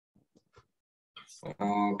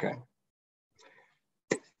Okay.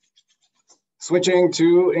 Switching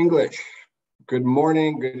to English. Good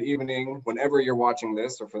morning, good evening, whenever you're watching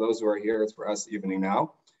this, or for those who are here, it's for us evening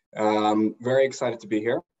now. Very excited to be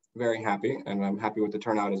here, very happy, and I'm happy with the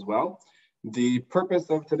turnout as well. The purpose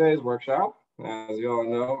of today's workshop, as you all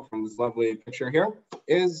know from this lovely picture here,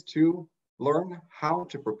 is to learn how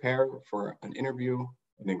to prepare for an interview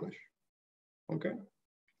in English. Okay.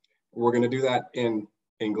 We're going to do that in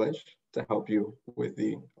English to help you with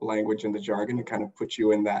the language and the jargon and kind of put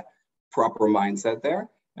you in that proper mindset there.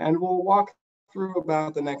 And we'll walk through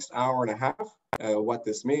about the next hour and a half, what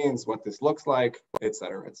this means, what this looks like,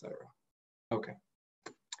 etc., etc. Okay.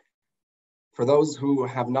 For those who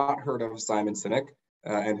have not heard of Simon Sinek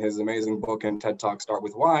and his amazing book and TED Talk, Start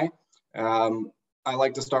With Why, I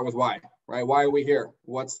like to start with why, right? Why are we here?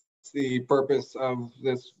 What's the purpose of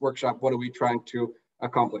this workshop? What are we trying to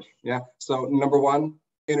accomplish? Yeah. So number one,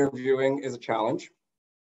 interviewing is a challenge.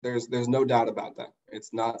 There's no doubt about that.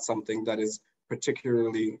 It's not something that is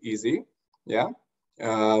particularly easy. Yeah.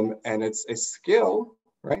 And it's a skill,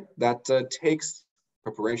 right? That takes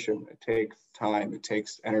preparation. It takes time. It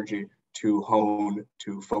takes energy to hone,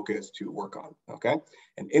 to focus, to work on. Okay.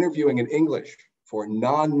 And interviewing in English for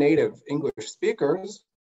non-native English speakers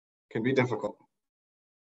can be difficult.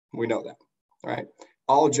 We know that, right?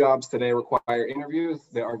 All jobs today require interviews.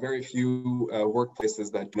 There are very few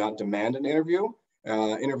workplaces that do not demand an interview.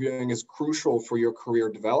 Interviewing is crucial for your career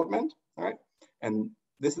development, right? And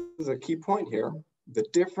this is a key point here. The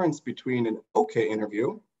difference between an okay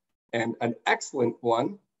interview and an excellent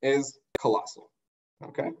one is colossal,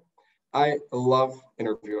 okay? I love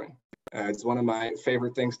interviewing. It's one of my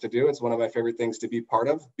favorite things to do. It's one of my favorite things to be part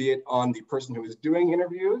of, be it on the person who is doing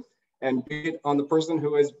interviews and be it on the person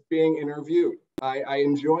who is being interviewed. I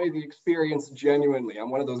enjoy the experience genuinely. I'm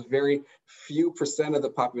one of those very few percent of the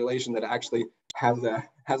population that actually has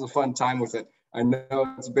a fun time with it. I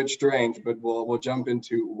know it's a bit strange, but we'll jump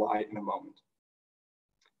into why in a moment.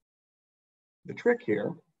 The trick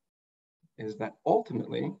here is that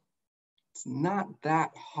ultimately, it's not that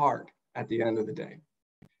hard at the end of the day.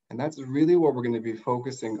 And that's really what we're going to be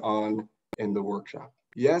focusing on in the workshop.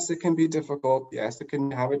 Yes, it can be difficult. Yes, it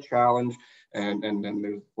can have a challenge and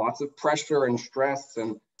there's lots of pressure and stress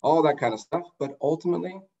and all that kind of stuff. But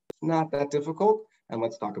ultimately, it's not that difficult. And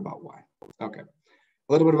let's talk about why. Okay.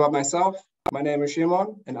 A little bit about myself. My name is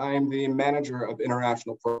Shimon, and I am the manager of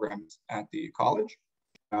international programs at the college.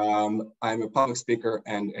 I'm a public speaker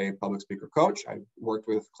and a public speaker coach. I've worked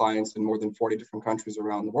with clients in more than 40 different countries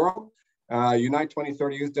around the world. Unite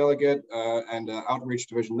 2030 Youth Delegate and Outreach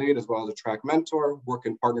Division Lead, as well as a track mentor, work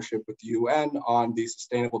in partnership with the UN on the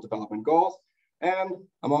Sustainable Development Goals. And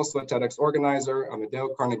I'm also a TEDx organizer. I'm a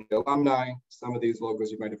Dale Carnegie alumni. Some of these logos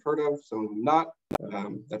you might have heard of, some of them not.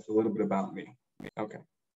 That's a little bit about me. Okay.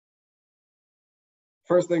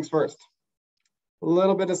 First things first, a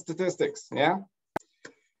little bit of statistics, yeah?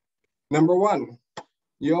 Number one,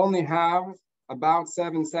 you only have about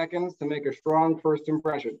 7 seconds to make a strong first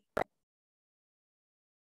impression.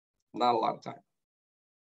 Not a lot of time.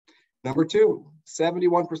 Number two,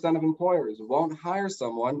 71% of employers won't hire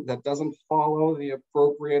someone that doesn't follow the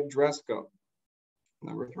appropriate dress code.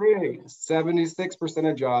 Number three, 76%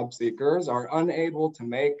 of job seekers are unable to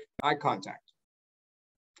make eye contact.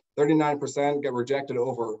 39% get rejected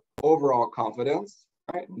over overall confidence.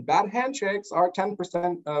 Right? Bad handshakes are 10%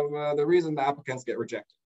 of the reason the applicants get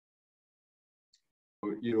rejected.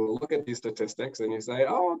 You look at these statistics and you say,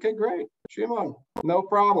 oh, okay, great, Shimon, no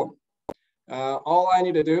problem. All I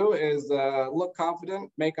need to do is look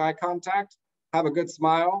confident, make eye contact, have a good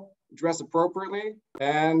smile, dress appropriately,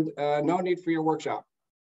 and no need for your workshop.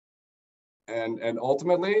 And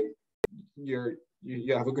ultimately, you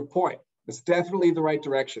have a good point. It's definitely the right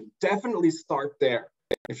direction. Definitely start there.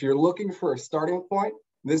 If you're looking for a starting point,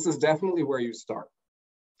 this is definitely where you start.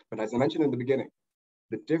 But as I mentioned in the beginning,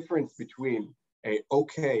 the difference between an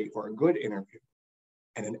okay or a good interview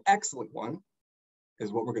and an excellent one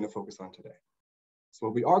is what we're going to focus on today. So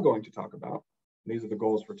what we are going to talk about, these are the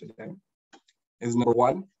goals for today, is number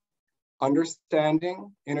one,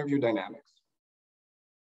 understanding interview dynamics.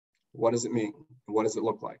 What does it mean? What does it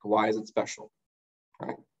look like? Why is it special?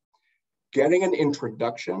 Right? Getting an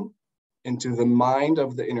introduction into the mind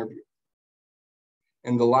of the interview.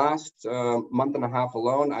 In the last month and a half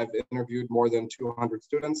alone, I've interviewed more than 200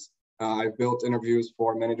 students. I've built interviews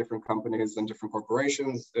for many different companies and different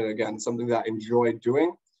corporations. Again, something that I enjoy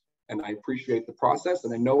doing, and I appreciate the process,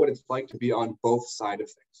 and I know what it's like to be on both sides of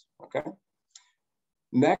things, okay?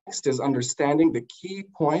 Next is understanding the key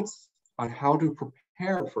points on how to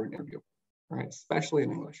prepare for an interview, right? Especially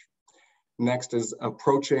in English. Next is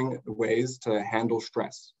approaching ways to handle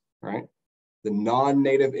stress, right? The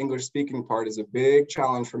non-native English speaking part is a big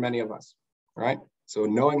challenge for many of us, right? So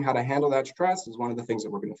knowing how to handle that stress is one of the things that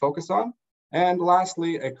we're going to focus on. And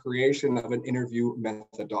lastly, a creation of an interview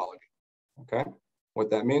methodology, okay? What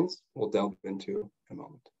that means, we'll delve into in a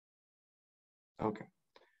moment. Okay,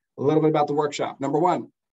 a little bit about the workshop. Number one,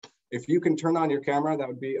 if you can turn on your camera, that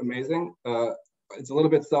would be amazing. It's a little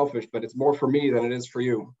bit selfish, but it's more for me than it is for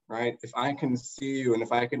you, right? If I can see you and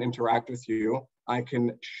if I can interact with you, I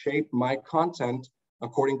can shape my content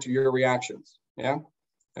according to your reactions, yeah?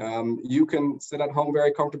 You can sit at home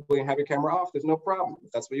very comfortably and have your camera off, there's no problem.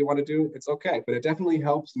 If that's what you want to do, it's okay, but it definitely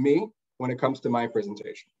helps me when it comes to my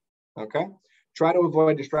presentation, okay? Try to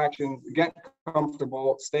avoid distractions, get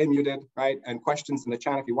comfortable, stay muted, right? And questions in the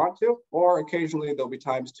chat if you want to, or occasionally there'll be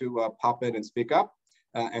times to pop in and speak up.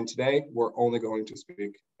 And today we're only going to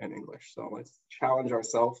speak in English. So let's challenge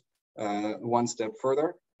ourselves one step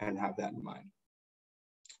further and have that in mind.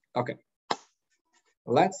 Okay,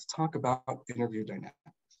 let's talk about interview dynamics.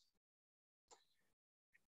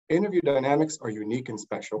 Interview dynamics are unique and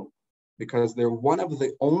special because they're one of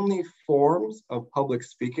the only forms of public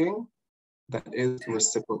speaking that is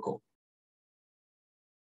reciprocal.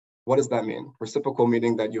 What does that mean? Reciprocal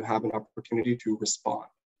meaning that you have an opportunity to respond,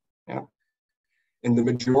 yeah? In the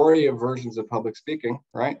majority of versions of public speaking,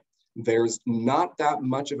 right, there's not that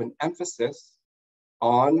much of an emphasis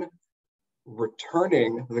on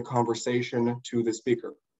returning the conversation to the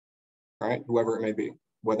speaker, right, whoever it may be,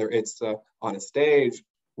 whether it's on a stage,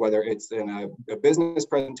 whether it's in a business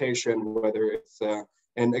presentation, whether it's,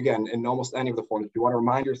 and again, in almost any of the forms, if you want to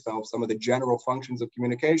remind yourself some of the general functions of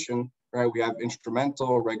communication, right, we have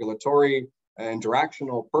instrumental, regulatory,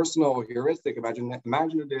 interactional, personal, heuristic,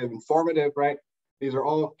 imaginative, informative, right? These are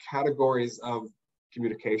all categories of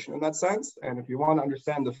communication in that sense. And if you want to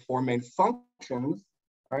understand the four main functions,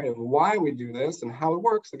 right, of why we do this and how it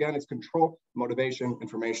works, again, it's control, motivation,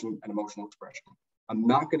 information, and emotional expression. I'm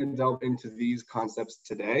not going to delve into these concepts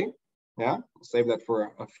today. Yeah, I'll save that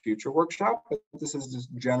for a future workshop, but this is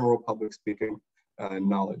just general public speaking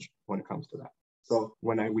knowledge when it comes to that. So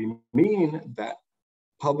when we mean that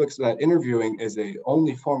interviewing is the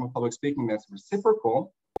only form of public speaking that's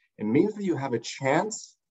reciprocal, it means that you have a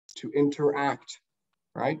chance to interact,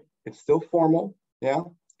 right? It's still formal, yeah?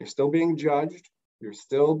 You're still being judged, you're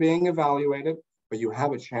still being evaluated, but you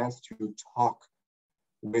have a chance to talk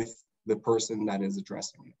with the person that is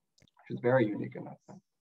addressing you, which is very unique in that sense.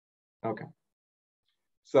 Okay,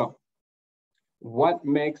 so what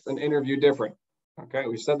makes an interview different? Okay,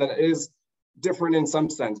 we said that it is different in some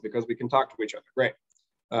sense because we can talk to each other, great.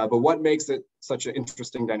 But what makes it such an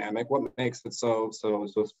interesting dynamic? What makes it so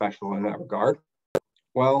special in that regard?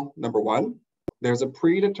 Well, number one, there's a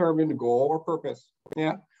predetermined goal or purpose.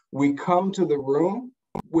 Yeah, we come to the room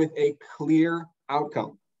with a clear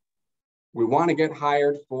outcome. We want to get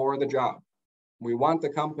hired for the job. We want the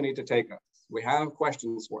company to take us. We have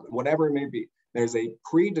questions for them, whatever it may be. There's a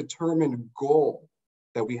predetermined goal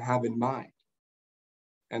that we have in mind.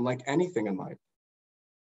 And like anything in life,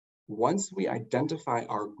 once we identify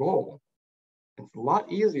our goal, it's a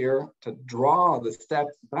lot easier to draw the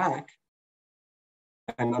steps back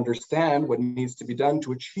and understand what needs to be done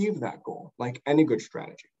to achieve that goal, like any good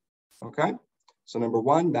strategy, okay? So number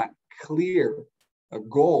one, that clear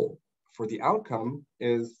goal for the outcome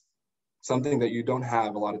is something that you don't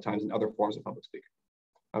have a lot of times in other forms of public speaking,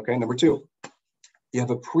 okay? Number two, you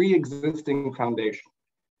have a pre-existing foundation,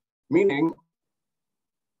 meaning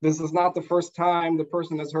this is not the first time the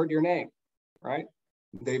person has heard your name, right?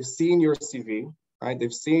 They've seen your CV, right?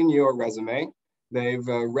 They've seen your resume. They've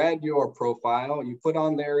read your profile. You put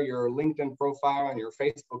on there your LinkedIn profile and your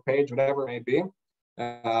Facebook page, whatever it may be.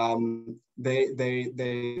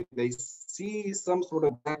 They see some sort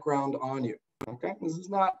of background on you, okay? This is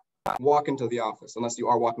not walk into the office, unless you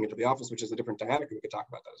are walking into the office, which is a different dynamic. We could talk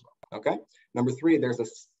about that as well, okay? Number three, there's a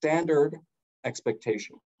standard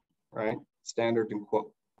expectation, right? Standard in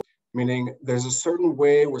quote, meaning there's a certain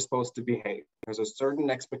way we're supposed to behave. There's a certain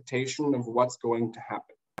expectation of what's going to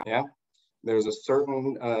happen, yeah? There's a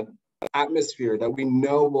certain atmosphere that we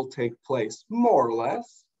know will take place, more or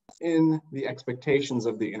less, in the expectations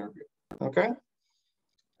of the interview, okay?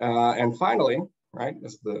 And finally, right,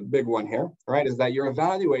 this is the big one here, right, is that you're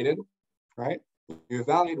evaluated, right? You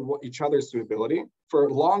evaluate each other's suitability for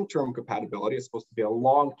long-term compatibility. It's supposed to be a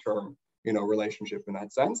long-term, relationship in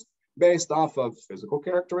that sense, based off of physical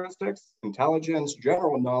characteristics, intelligence,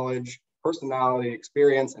 general knowledge, personality,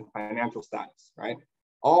 experience, and financial status, right?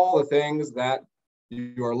 All the things that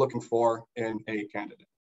you are looking for in a candidate.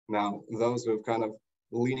 Now, those who have kind of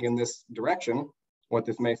leaning in this direction what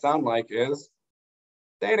this may sound like is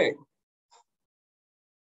dating.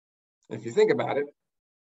 If you think about it,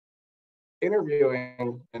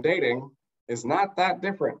 interviewing and dating is not that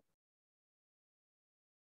different.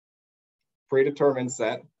 Predetermined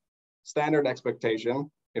set, standard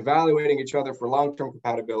expectation, evaluating each other for long-term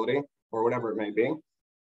compatibility or whatever it may be.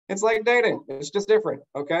 It's like dating, it's just different,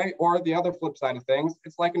 okay? Or the other flip side of things,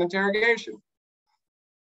 it's like an interrogation.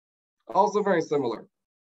 Also very similar,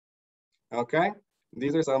 okay?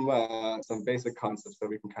 These are some basic concepts that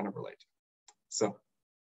we can kind of relate to. So,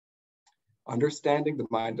 understanding the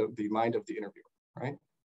mind of the interviewer, right?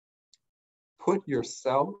 Put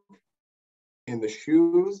yourself in the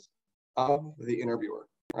shoes of the interviewer,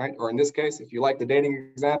 right? Or in this case, if you like the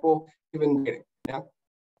dating example, even dating, yeah?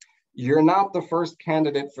 You're not the first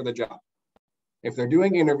candidate for the job. If they're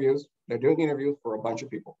doing interviews for a bunch of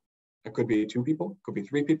people. It could be 2 people, it could be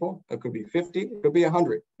 3 people, it could be 50, it could be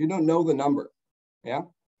 100. You don't know the number, yeah?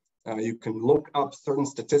 You can look up certain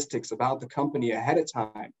statistics about the company ahead of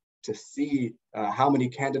time to see how many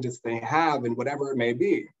candidates they have and whatever it may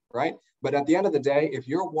be, right? But at the end of the day, if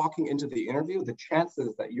you're walking into the interview, the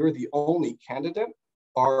chances that you're the only candidate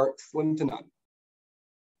are slim to none.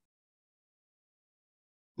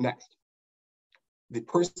 Next, the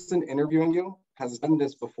person interviewing you has done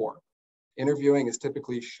this before. Interviewing is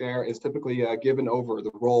typically given over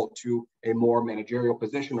the role to a more managerial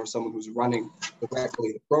position or someone who's running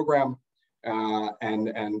directly the program, and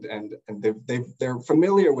they're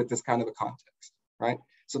familiar with this kind of a context, right?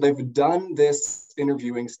 So they've done this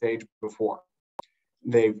interviewing stage before.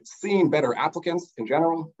 They've seen better applicants in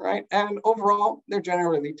general, right? And overall, they're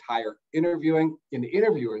generally tired. Interviewing in the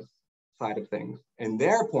interviewer's side of things, in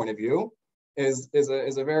their point of view, is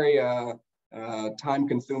a very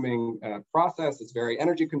time-consuming process. It's very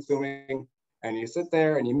energy-consuming, and you sit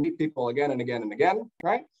there and you meet people again and again and again,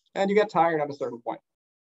 right? And you get tired at a certain point.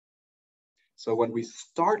 So when we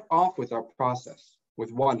start off with our process,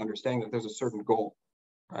 with 1, understanding that there's a certain goal,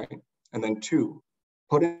 right? And then 2,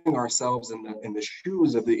 putting ourselves in the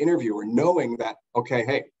shoes of the interviewer, knowing that, okay,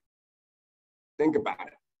 hey, think about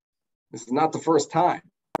it. This is not the first time,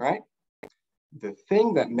 right? The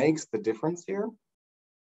thing that makes the difference here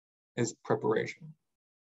is preparation.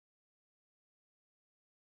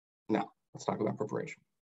 Now, let's talk about preparation.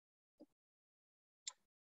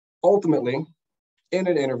 Ultimately, in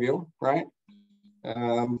an interview, right,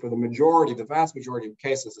 for the vast majority of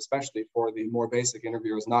cases, especially for the more basic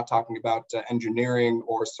interviewers, not talking about engineering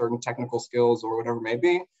or certain technical skills or whatever it may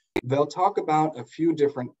be, they'll talk about a few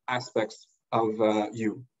different aspects of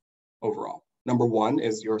you overall. Number 1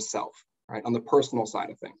 is yourself, right, on the personal side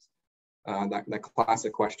of things. That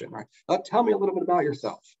classic question, right? Tell me a little bit about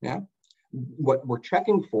yourself, yeah? What we're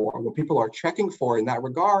checking for, what people are checking for in that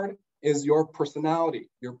regard is your personality,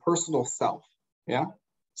 your personal self, yeah?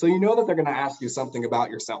 So you know that they're gonna ask you something about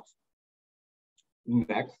yourself.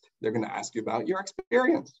 Next, they're gonna ask you about your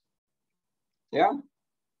experience, yeah?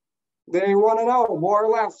 They wanna know more or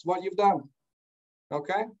less what you've done,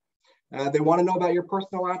 okay? They wanna know about your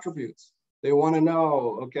personal attributes. They wanna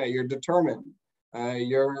know, okay, you're determined,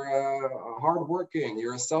 you're hardworking,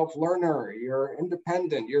 you're a self-learner, you're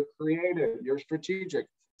independent, you're creative, you're strategic.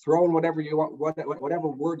 Throw in whatever you want, whatever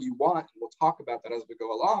word you want, and we'll talk about that as we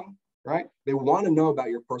go along, right? They want to know about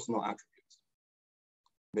your personal attributes.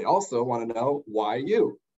 They also want to know why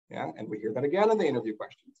you, yeah? And we hear that again in the interview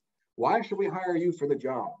questions. Why should we hire you for the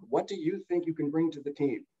job? What do you think you can bring to the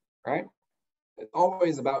team, right? It's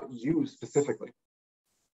always about you specifically.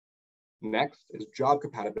 Next is job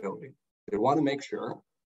compatibility. They want to make sure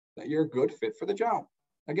that you're a good fit for the job.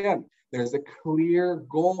 Again, there's a clear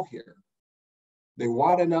goal here. They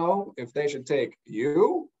want to know if they should take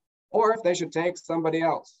you or if they should take somebody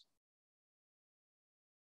else.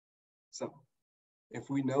 So if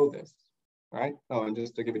we know this, right? Oh, and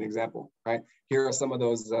just to give you an example, right? Here are some of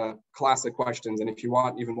those classic questions. And if you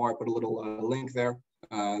want even more, I put a little link there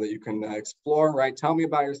that you can explore, right? Tell me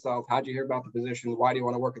about yourself. How did you hear about the position? Why do you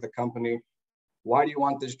want to work at the company? Why do you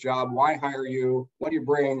want this job? Why hire you? What do you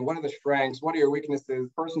bring? What are the strengths? What are your weaknesses?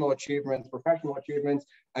 Personal achievements, professional achievements,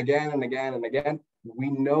 again and again and again. We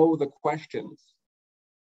know the questions.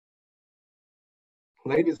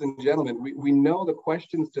 Ladies and gentlemen, we know the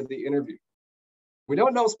questions to the interview. We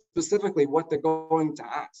don't know specifically what they're going to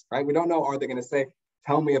ask, right? We don't know, are they going to say,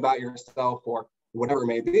 tell me about yourself or whatever it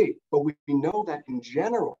may be. But we know that in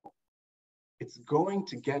general, it's going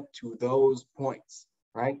to get to those points,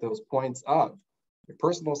 right? Those points of your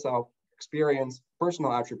personal self, experience,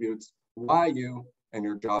 personal attributes, why you, and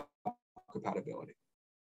your job compatibility.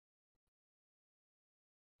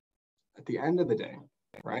 At the end of the day,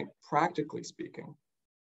 right, practically speaking,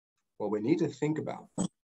 what we need to think about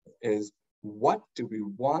is, what do we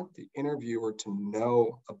want the interviewer to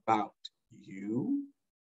know about you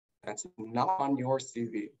that's not on your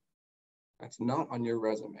CV, that's not on your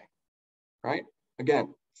resume, right?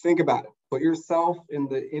 Again, think about it. Put yourself in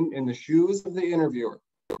the shoes of the interviewer.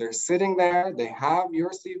 They're sitting there, they have your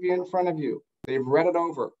CV in front of you, they've read it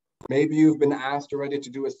over. Maybe you've been asked already to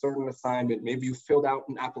do a certain assignment, maybe you filled out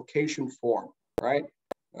an application form, right?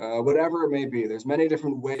 Whatever it may be, there's many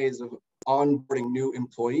different ways of onboarding new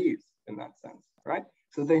employees in that sense, right?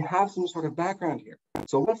 So they have some sort of background here.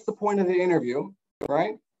 So what's the point of the interview,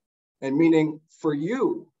 right? And meaning for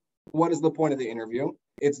you, what is the point of the interview?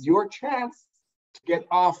 It's your chance to get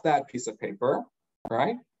off that piece of paper,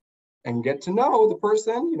 right? And get to know the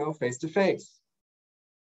person, face to face.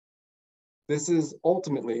 This is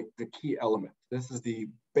ultimately the key element. This is the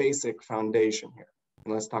basic foundation here.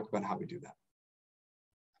 And let's talk about how we do that.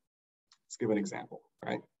 Let's give an example,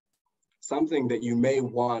 right? Something that you may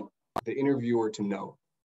want the interviewer to know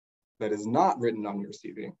that is not written on your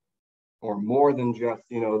CV, or more than just,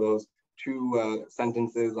 those two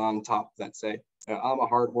sentences on top that say, I'm a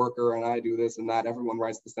hard worker and I do this and that. Everyone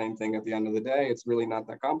writes the same thing at the end of the day. It's really not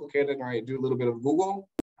that complicated, right? Do a little bit of Google.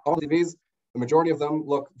 All CVs, the majority of them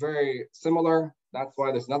look very similar. That's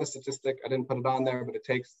why there's another statistic. I didn't put it on there, but it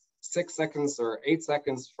takes 6 seconds or 8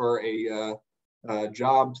 seconds for a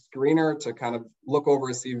job screener to kind of look over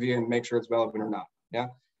a CV and make sure it's relevant or not. Yeah.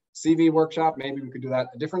 CV workshop, maybe we could do that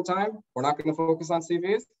a different time. We're not going to focus on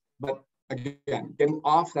CVs, but again, getting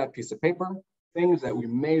off that piece of paper, things that we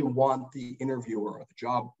may want the interviewer or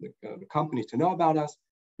the company to know about us.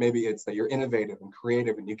 Maybe it's that you're innovative and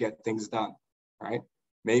creative and you get things done, right?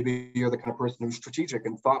 Maybe you're the kind of person who's strategic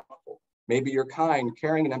and thoughtful. Maybe you're kind,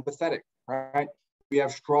 caring, and empathetic, right? We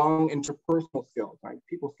have strong interpersonal skills, right?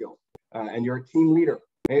 People skills, and you're a team leader.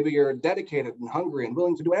 Maybe you're dedicated and hungry and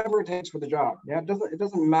willing to do whatever it takes for the job. Yeah, it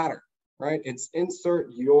doesn't matter, right? It's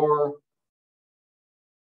insert your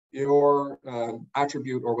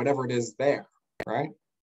attribute or whatever it is there, right?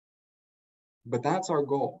 But that's our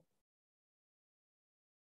goal.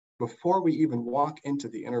 Before we even walk into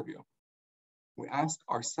the interview, we ask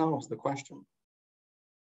ourselves the question,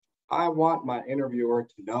 I want my interviewer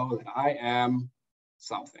to know that I am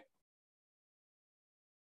something.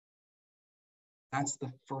 That's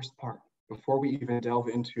the first part. Before we even delve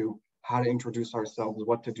into how to introduce ourselves,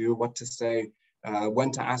 what to do, what to say,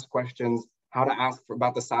 when to ask questions, how to ask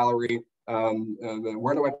about the salary,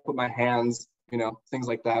 where do I put my hands, things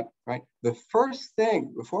like that, right? The first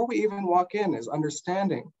thing before we even walk in is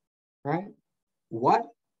understanding, right? What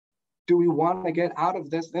do we want to get out of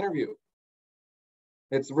this interview?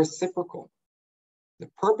 It's reciprocal. The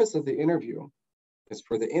purpose of the interview is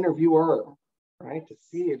for the interviewer, right, to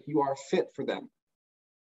see if you are fit for them.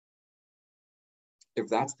 If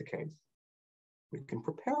that's the case, we can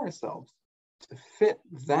prepare ourselves to fit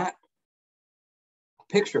that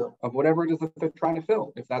picture of whatever it is that they're trying to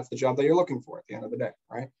fill, if that's the job that you're looking for at the end of the day,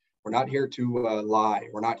 right? We're not here to lie.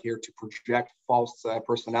 We're not here to project false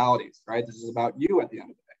personalities, right? This is about you at the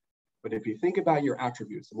end of the day. But if you think about your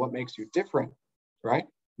attributes and what makes you different, right?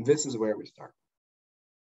 This is where we start.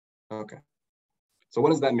 Okay. So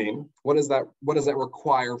what does that mean? What does that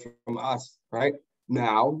require from us, right?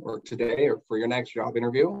 Now or today or for your next job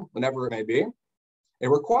interview, whenever it may be. It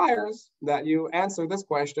requires that you answer this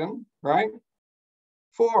question, right?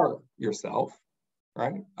 For yourself,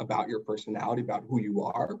 right? About your personality, about who you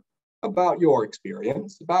are, about your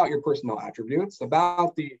experience, about your personal attributes,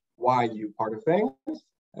 about the why you part of things,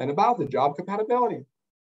 and about the job compatibility,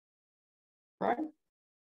 right?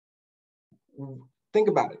 Think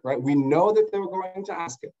about it, right? We know that they're going to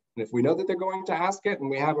ask it. And if we know that they're going to ask it and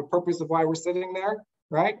we have a purpose of why we're sitting there,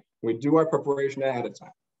 right? We do our preparation ahead of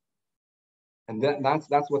time. And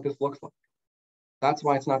that's what this looks like. That's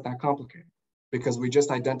why it's not that complicated, because we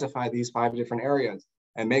just identify these 5 different areas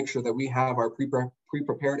and make sure that we have our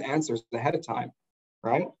pre-prepared answers ahead of time,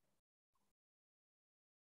 right?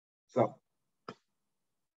 So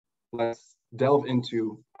let's delve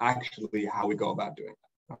into actually how we go about doing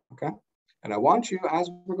that, okay? And I want you, as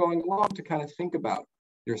we're going along, to kind of think about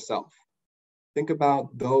yourself. Think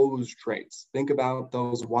about those traits. Think about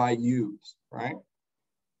those why yous, right?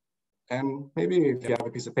 And maybe if you have a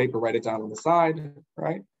piece of paper, write it down on the side,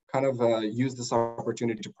 right? Kind of use this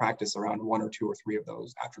opportunity to practice around 1 or 2 or 3 of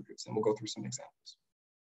those attributes, and we'll go through some examples.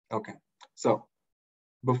 Okay, so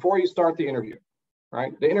before you start the interview,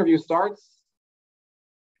 right? The interview starts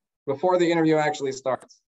before the interview actually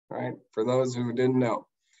starts, right? For those who didn't know.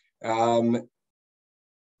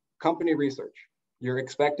 Company research. You're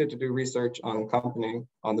expected to do research on the company,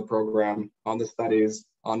 on the program, on the studies,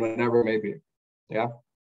 on whatever it may be, yeah?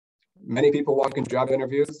 Many people walk into job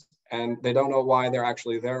interviews and they don't know why they're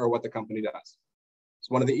actually there or what the company does. It's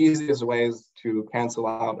one of the easiest ways to cancel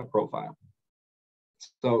out a profile.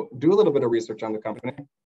 So do a little bit of research on the company.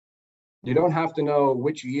 You don't have to know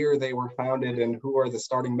which year they were founded and who are the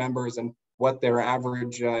starting members and what their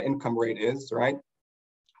average income rate is, right?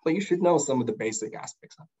 But you should know some of the basic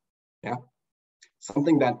aspects of it, yeah?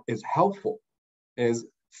 Something that is helpful is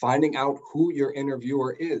finding out who your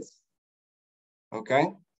interviewer is,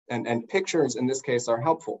 okay? And pictures in this case are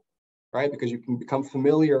helpful, right? Because you can become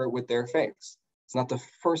familiar with their face. It's not the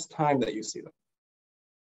first time that you see them.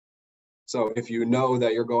 So if you know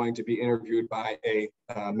that you're going to be interviewed by a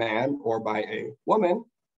man or by a woman,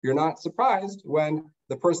 you're not surprised when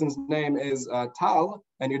the person's name is Tal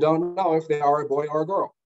and you don't know if they are a boy or a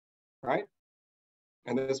girl, right?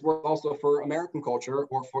 And this works also for American culture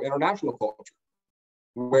or for international culture,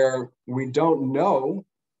 where we don't know,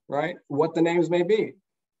 right, what the names may be.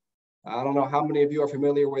 I don't know how many of you are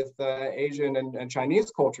familiar with Asian and Chinese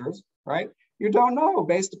cultures, right? You don't know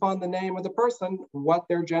based upon the name of the person what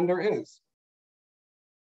their gender is.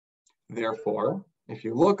 Therefore, if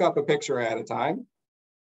you look up a picture at a time,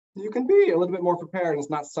 you can be a little bit more prepared. It's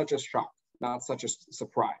not such a shock, not such a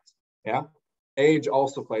surprise, yeah? Age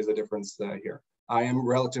also plays a difference here. I am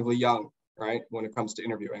relatively young, right, when it comes to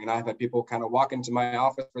interviewing. And I've had people kind of walk into my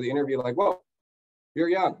office for the interview like, whoa, you're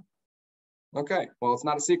young. Okay, well, it's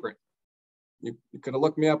not a secret. You could have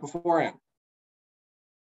looked me up beforehand.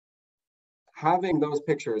 Having those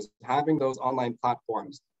pictures, having those online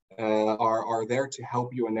platforms are there to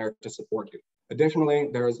help you and there to support you. Additionally,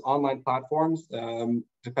 there's online platforms,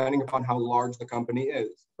 depending upon how large the company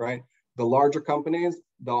is, right? The larger companies,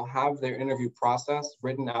 they'll have their interview process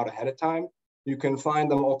written out ahead of time. You can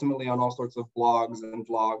find them ultimately on all sorts of blogs and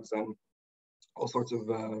vlogs and all sorts of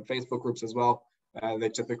Facebook groups as well. They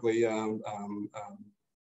typically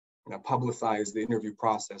publicize the interview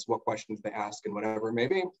process, what questions they ask and whatever it may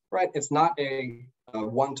be, right? It's not a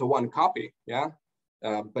one-to-one copy, yeah?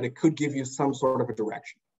 But it could give you some sort of a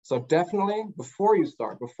direction. So definitely before you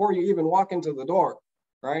start, before you even walk into the door,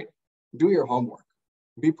 right? Do your homework,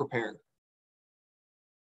 be prepared.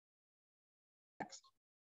 Next,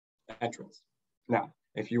 entrance. Now,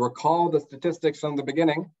 if you recall the statistics from the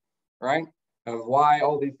beginning, right? Of why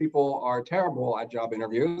all these people are terrible at job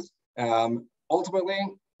interviews, ultimately,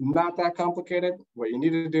 not that complicated. What you need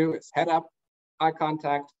to do is head up, eye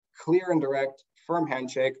contact, clear and direct, firm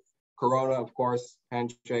handshake, Corona, of course,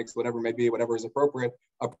 handshakes, whatever it may be, whatever is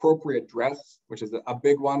appropriate dress, which is a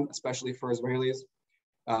big one, especially for Israelis.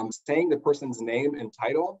 Saying the person's name and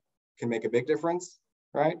title can make a big difference,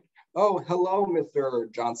 right? Oh, hello,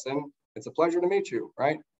 Mr. Johnson. It's a pleasure to meet you,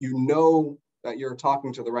 right? You know that you're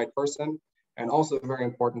talking to the right person. And also very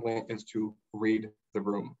importantly is to read the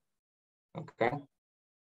room, okay?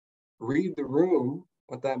 Read the room,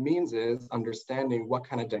 what that means is understanding what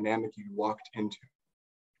kind of dynamic you walked into,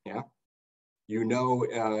 yeah? You know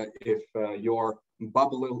if your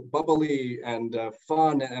bubbly and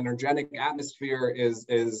fun and energetic atmosphere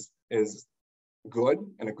is good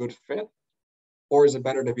and a good fit, or is it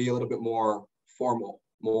better to be a little bit more formal,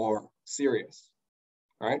 more serious,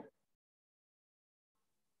 right?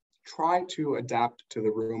 Try to adapt to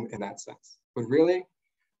the room in that sense. But really,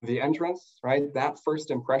 the entrance, right? That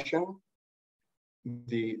first impression,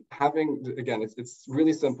 again, it's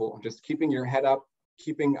really simple. Just keeping your head up,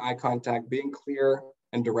 keeping eye contact, being clear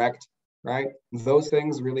and direct, right? Those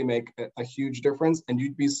things really make a huge difference. And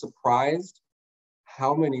you'd be surprised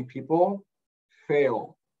how many people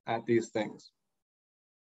fail at these things.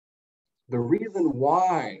 The reason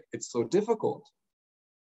why it's so difficult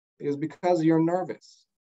is because you're nervous.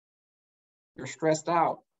 You're stressed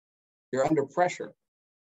out. You're under pressure.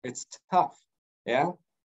 It's tough, yeah?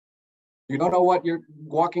 You don't know what you're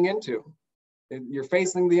walking into. You're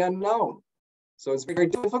facing the unknown. So it's very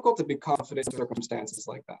difficult to be confident in circumstances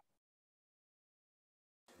like that.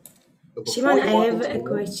 Shimon, I have a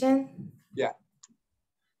question. Yeah.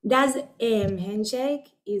 Does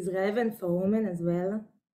handshake is relevant for women as well?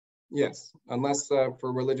 Yes, unless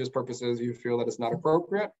for religious purposes you feel that it's not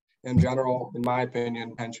appropriate. In general, in my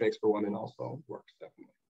opinion, handshakes for women also works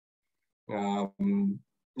definitely.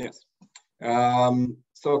 Yes.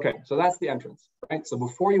 So that's the entrance, right? So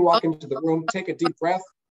before you walk into the room, take a deep breath,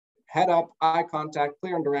 head up, eye contact,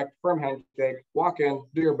 clear and direct, firm handshake, walk in,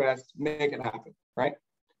 do your best, make it happen, right?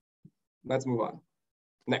 Let's move on.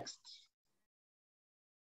 Next.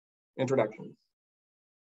 Introductions.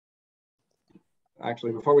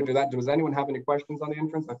 Actually, before we do that, does anyone have any questions on the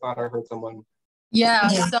entrance? I thought I heard someone. Yeah,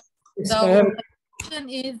 so the question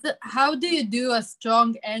is, how do you do a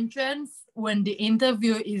strong entrance when the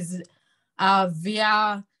interview is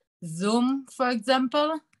via Zoom, for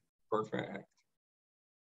example? Perfect.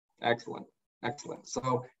 Excellent. Excellent.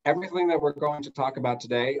 So everything that we're going to talk about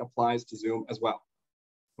today applies to Zoom as well.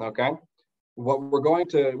 Okay. What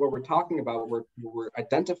we're talking about, what we're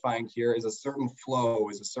identifying here is a certain flow,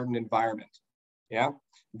 is a certain environment. Yeah.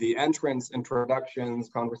 The entrance, introductions,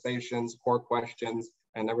 conversations, core questions,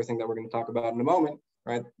 and everything that we're going to talk about in a moment,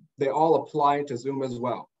 right? They all apply to Zoom as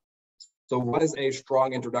well. So what does a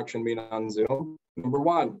strong introduction mean on Zoom? Number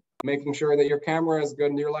one, making sure that your camera is good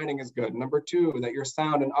and your lighting is good. Number two, that your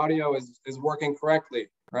sound and audio is working correctly,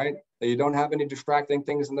 right? That you don't have any distracting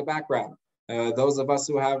things in the background. Those of us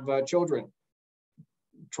who have children,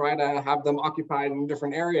 try to have them occupied in a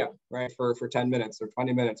different area, right? For 10 minutes or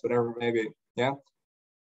 20 minutes, whatever it may be, yeah?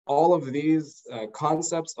 All of these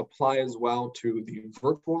concepts apply as well to the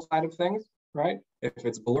virtual side of things, right? If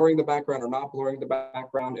it's blurring the background or not blurring the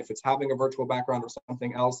background, if it's having a virtual background or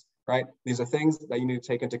something else, right? These are things that you need to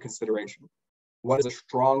take into consideration. What does a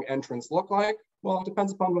strong entrance look like? Well, it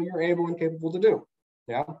depends upon what you're able and capable to do,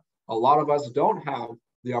 yeah? A lot of us don't have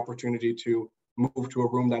the opportunity to move to a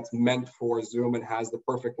room that's meant for Zoom and has the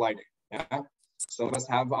perfect lighting, yeah? Some of us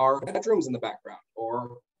have our bedrooms in the background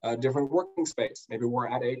or a different working space. Maybe we're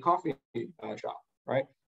at a coffee shop, right?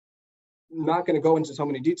 Not going to go into so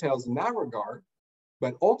many details in that regard,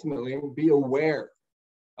 but ultimately be aware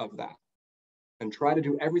of that and try to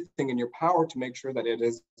do everything in your power to make sure that it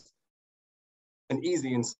is an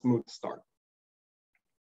easy and smooth start.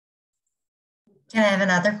 Can I have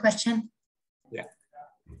another question? Yeah.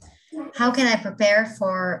 How can I prepare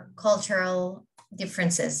for cultural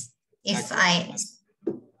differences that's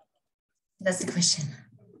the question.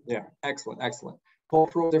 Yeah, excellent, excellent.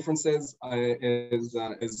 Cultural differences is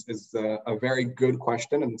a very good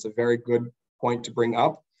question, and it's a very good point to bring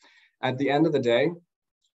up. At the end of the day,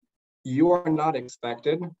 you are not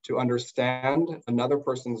expected to understand another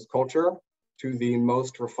person's culture to the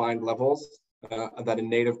most refined levels that a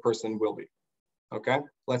native person will be. Okay,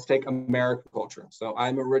 let's take American culture. So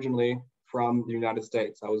I'm originally from the United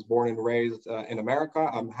States. I was born and raised in America.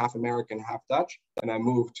 I'm half American, half Dutch, and I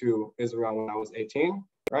moved to Israel when I was 18,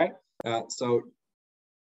 right? So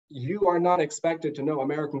you are not expected to know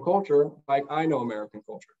American culture like I know American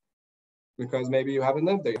culture, because maybe you haven't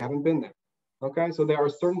lived there, you haven't been there. Okay, so there are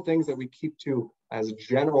certain things that we keep to as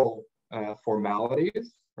general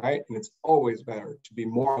formalities, right? And it's always better to be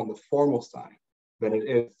more on the formal side than it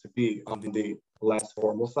is to be on the less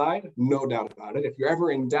formal side, no doubt about it. If you're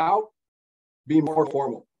ever in doubt, be more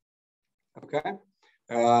formal, okay?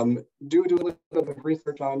 Do a little bit of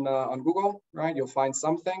research on Google, right? You'll find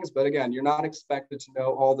some things, but again, you're not expected to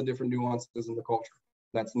know all the different nuances in the culture.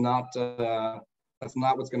 That's not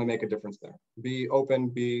what's going to make a difference there. Be open,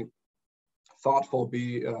 be thoughtful,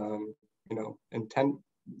 be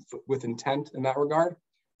with intent in that regard,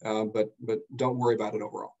 but don't worry about it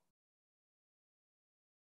overall.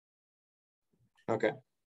 Okay.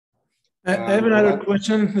 I have another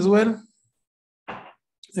question as well.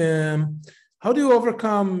 How do you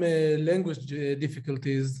overcome language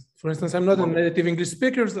difficulties? For instance, I'm not a native English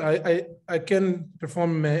speaker. I can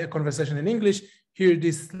perform a conversation in English, hear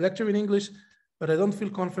this lecture in English, but I don't feel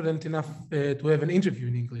confident enough to have an interview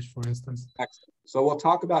in English, for instance. Excellent. So we'll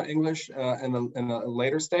talk about English in a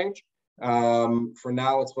later stage. For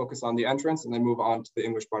now, let's focus on the entrance and then move on to the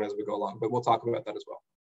English part as we go along, but we'll talk about that as well.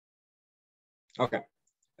 Okay.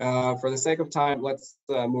 For the sake of time, let's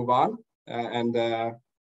move on and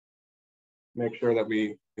make sure that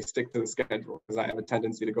we stick to the schedule, because I have a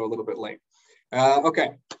tendency to go a little bit late. Okay,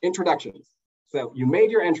 introductions. So you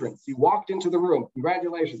made your entrance, you walked into the room,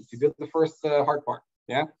 congratulations, you did the first hard part,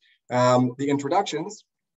 yeah? The introductions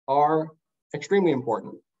are extremely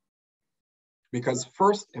important because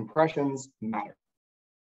first impressions matter.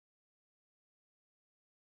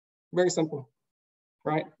 Very simple,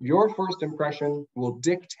 right? Your first impression will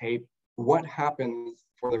dictate what happens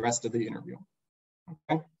for the rest of the interview,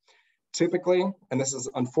 okay? Typically, and this is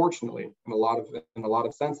unfortunately in a lot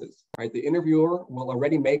of senses, right? The interviewer will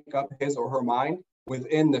already make up his or her mind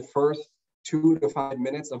within the first 2 to 5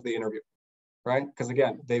 minutes of the interview, right? Because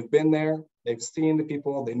again, they've been there, they've seen the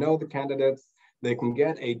people, they know the candidates, they can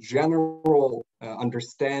get a general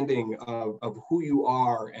understanding of who you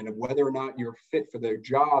are and of whether or not you're fit for their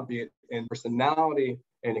job, be it in personality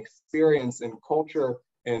and experience and culture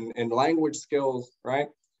and language skills, right?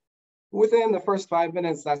 Within the first 5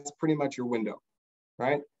 minutes, that's pretty much your window,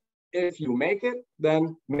 right? If you make it,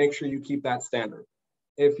 then make sure you keep that standard.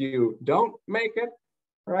 If you don't make it,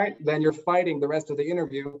 right, then you're fighting the rest of the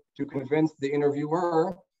interview to convince the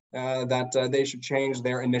interviewer that they should change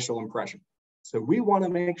their initial impression. So we want to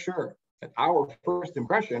make sure that our first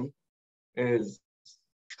impression is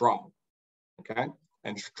strong, okay?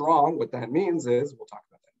 And strong, what that means is, we'll talk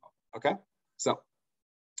about that in a moment, okay? So,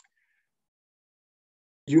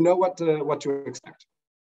 you know what to expect,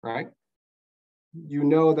 right? You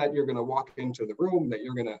know that you're gonna walk into the room, that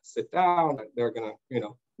you're gonna sit down, that they're gonna,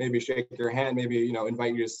 maybe shake your hand, maybe,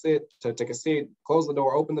 invite you to sit, to take a seat, close the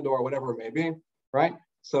door, open the door, whatever it may be, right?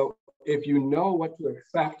 So if you know what to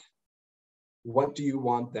expect, what do you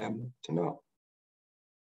want them to know?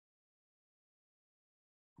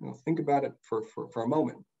 Think about it for a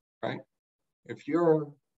moment, right? If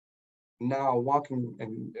you're now walking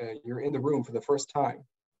and you're in the room for the first time,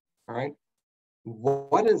 all right?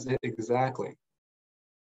 What is it exactly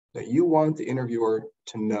that you want the interviewer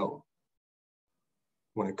to know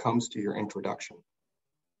when it comes to your introduction?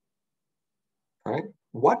 All right?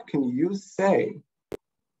 What can you say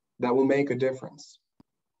that will make a difference?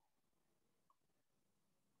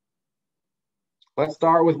 Let's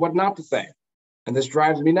start with what not to say. And this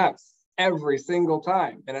drives me nuts every single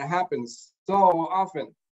time. And it happens so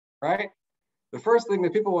often, right? The first thing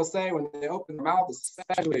that people will say when they open their mouth,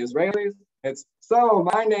 especially Israelis, it's, so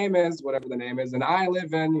my name is, whatever the name is, and I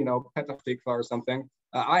live in, Petah Tikva or something.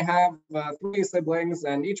 I have 3 siblings,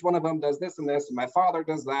 and each one of them does this and this, and my father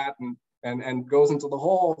does that, and goes into the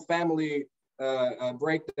whole family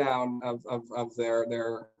breakdown of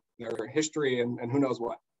their history and who knows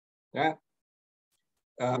what. Yeah.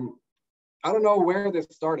 I don't know where this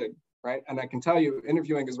started, right? And I can tell you,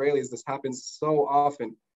 interviewing Israelis, this happens so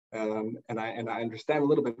often, and I understand a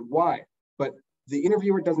little bit why. But the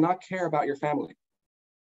interviewer does not care about your family.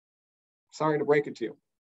 Sorry to break it to you.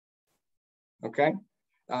 Okay,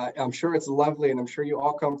 I'm sure it's lovely, and I'm sure you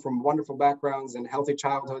all come from wonderful backgrounds and healthy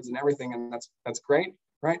childhoods and everything, and that's great,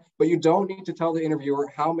 right? But you don't need to tell the interviewer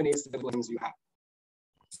how many siblings you have.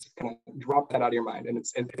 Just kind of drop that out of your mind. And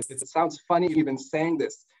it sounds funny even saying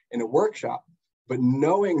this in a workshop, but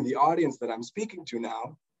knowing the audience that I'm speaking to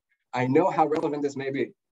now, I know how relevant this may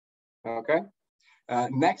be. Okay.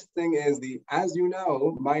 Next thing is as you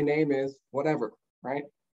know, my name is whatever, right?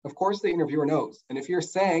 Of course the interviewer knows. And if you're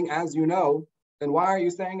saying as you know, then why are you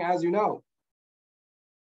saying as you know?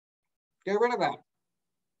 Get rid of that.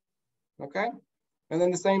 Okay. And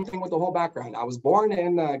then the same thing with the whole background. I was born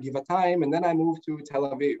in Givatayim, and then I moved to Tel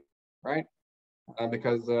Aviv, right?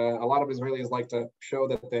 Because a lot of Israelis like to show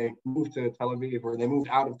that they moved to Tel Aviv or they moved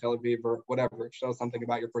out of Tel Aviv or whatever. It shows something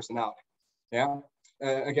about your personality. Yeah.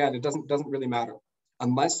 Again, it doesn't really matter.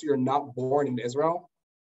 Unless you're not born in Israel,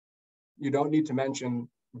 you don't need to mention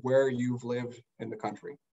where you've lived in the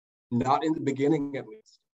country. Not in the beginning, at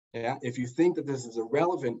least. Yeah. If you think that this is a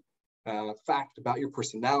relevant fact about your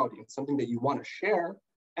personality and something that you want to share,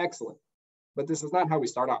 excellent. But this is not how we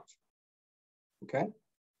start off. Okay.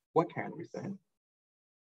 What can we say?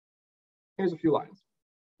 Here's a few lines.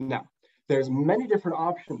 Now, there's many different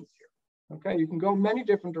options here. Okay, you can go many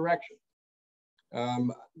different directions.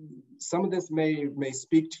 Some of this may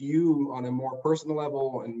speak to you on a more personal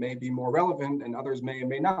level and may be more relevant, and others may and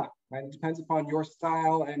may not. Right? It depends upon your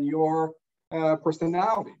style and your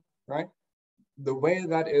personality. Right. The way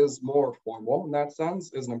that is more formal in that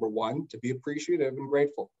sense is, number one, to be appreciative and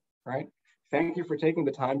grateful. Right. Thank you for taking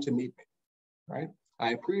the time to meet me. Right.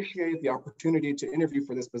 I appreciate the opportunity to interview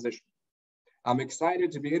for this position. I'm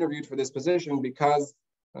excited to be interviewed for this position because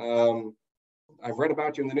I've read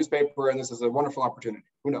about you in the newspaper and this is a wonderful opportunity.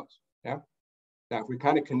 Who knows? Yeah. Now, if we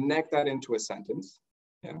kind of connect that into a sentence,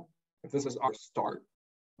 yeah, if this is our start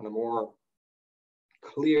in a more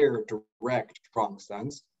clear, direct, strong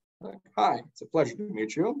sense, like, hi, it's a pleasure to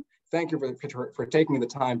meet you. Thank you for taking the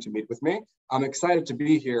time to meet with me. I'm excited to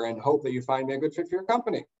be here and hope that you find me a good fit for your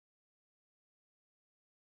company.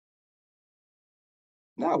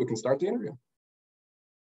 Now we can start the interview.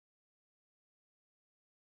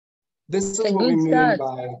 This is what we mean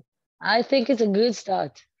by... I think it's a good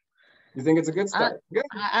start. You think it's a good start? Good.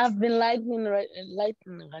 I've been lightning right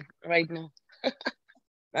now.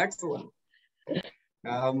 Excellent.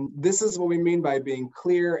 This is what we mean by being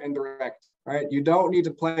clear and direct, right? You don't need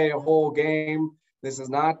to play a whole game. This is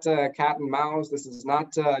not cat and mouse. This is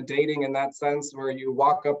not dating in that sense where you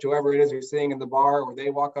walk up to whoever it is you're seeing in the bar or they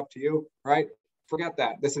walk up to you, right? Forget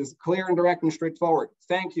that. This is clear and direct and straightforward.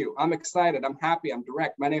 Thank you. I'm excited. I'm happy. I'm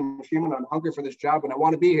direct. My name is Shimon. I'm hungry for this job and I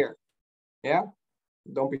want to be here. Yeah?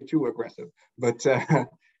 Don't be too aggressive. But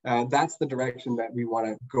that's the direction that we want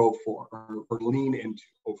to go for or lean into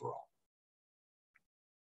overall.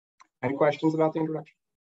 Any questions about the introduction?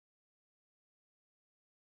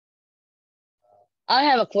 I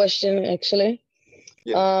have a question, actually.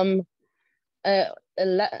 Yeah.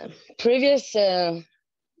 Previous,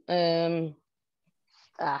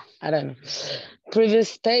 I don't know, previous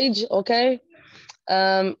stage, okay?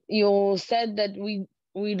 You said that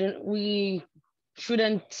we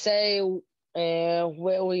shouldn't say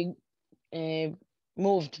where we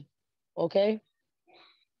moved. Okay.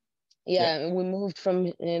 Yeah, we moved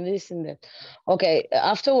from this and that. Okay.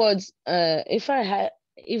 Afterwards, if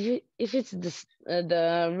it's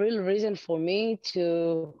the real reason for me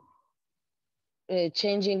to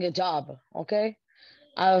changing a job, okay.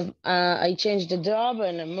 I changed the job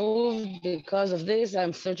and I moved because of this.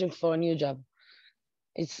 I'm searching for a new job.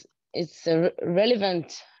 It's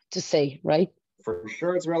relevant to say, right? For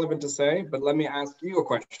sure, it's relevant to say, but let me ask you a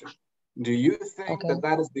question. Do you think that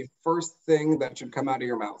that is the first thing that should come out of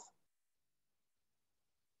your mouth?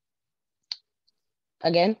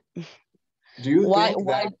 Again? Do you why think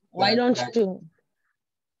why that, why don't you?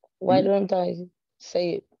 Why don't I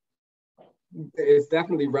say it? It's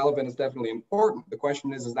definitely relevant. It's definitely important. The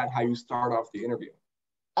question is that how you start off the interview?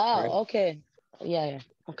 Oh, right? Okay. Yeah.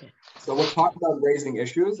 Okay. So we'll talk about raising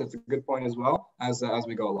issues. That's a good point as well as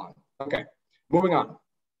we go along. Okay, moving on.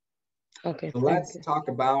 Okay. Let's talk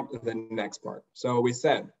about the next part. So we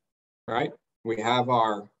said, right, we have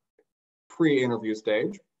our pre-interview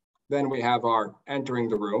stage, then we have our entering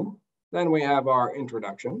the room, then we have our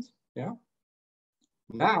introductions. Yeah.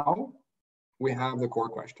 Now we have the core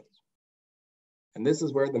questions. And this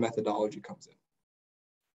is where the methodology comes in.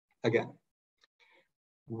 Again,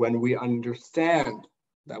 when we understand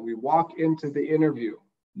that we walk into the interview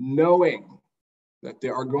knowing that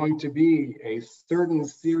there are going to be a certain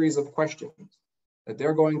series of questions that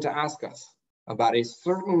they're going to ask us about a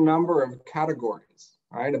certain number of categories,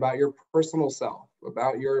 right? About your personal self,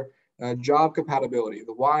 about your job compatibility,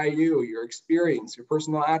 the why you, your experience, your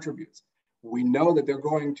personal attributes. We know that they're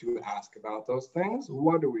going to ask about those things.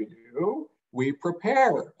 What do? We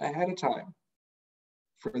prepare ahead of time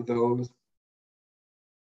for those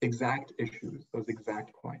exact issues, those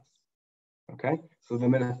exact points. Okay, so the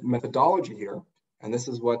methodology here, and this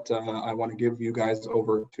is what I want to give you guys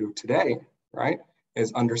over to today, right,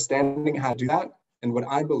 is understanding how to do that, and what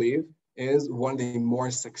I believe is one of the more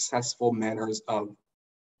successful manners of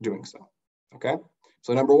doing so. Okay,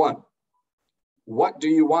 so number one, what do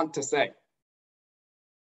you want to say?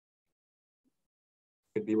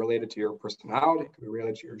 It could be related to your personality, it could be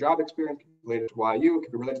related to your job experience, it could be related to why you, it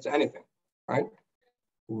could be related to anything, right?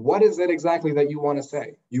 What is it exactly that you want to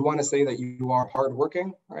say? You want to say that you are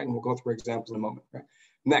hardworking, right? And we'll go through examples in a moment, right?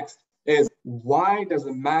 Next is, why does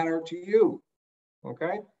it matter to you?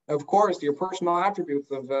 Okay, of course, your personal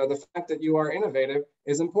attributes of the fact that you are innovative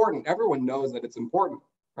is important. Everyone knows that it's important,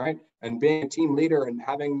 right? And being a team leader and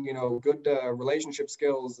having, good relationship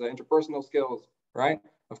skills, interpersonal skills, right?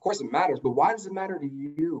 Of course it matters, but why does it matter to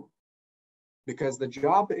you? Because the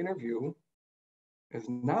job interview is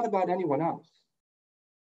not about anyone else.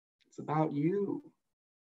 It's about you.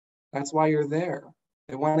 That's why you're there.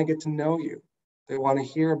 They want to get to know you. They want to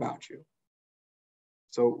hear about you.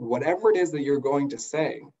 So whatever it is that you're going to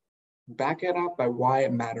say, back it up by why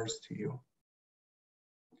it matters to you.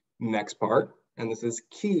 Next part, and this is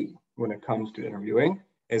key when it comes to interviewing,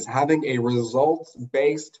 is having a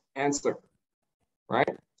results-based answer, right?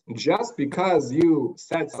 Just because you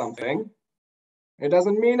said something, it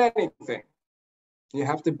doesn't mean anything. You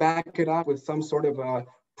have to back it up with some sort of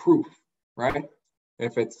proof, right?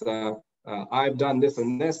 If it's I've done this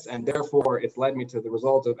and this, and therefore it's led me to the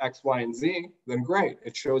result of X, Y, and Z, then great.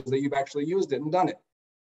 It shows that you've actually used it and done it,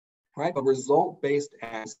 right? But result-based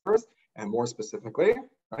answers, and more specifically,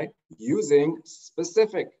 right, using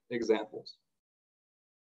specific examples.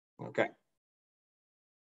 Okay.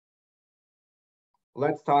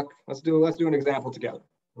 Let's do an example together.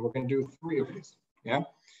 We're going to do 3 of these, yeah?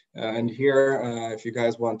 And here, if you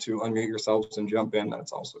guys want to unmute yourselves and jump in,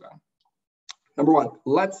 that's also done. Number 1,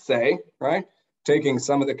 let's say, right, taking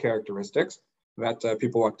some of the characteristics that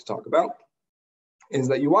people like to talk about, is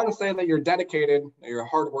that you want to say that you're dedicated, that you're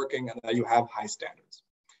hardworking, and that you have high standards.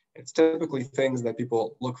 It's typically things that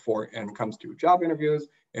people look for when it comes to job interviews.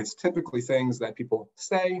 It's typically things that people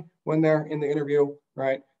say when they're in the interview,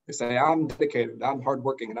 right? They say, I'm dedicated, I'm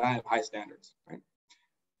hardworking, and I have high standards, right?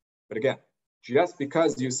 But again, just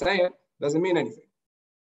because you say it doesn't mean anything.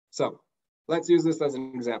 So let's use this as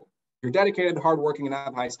an example. You're dedicated, hardworking, and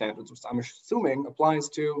have high standards, which I'm assuming applies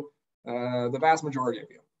to the vast majority of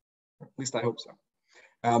you. At least I hope so.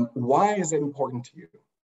 Why is it important to you?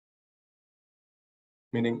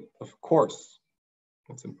 Meaning, of course,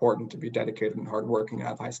 it's important to be dedicated and hardworking and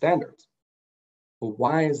have high standards. But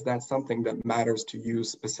why is that something that matters to you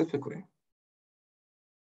specifically?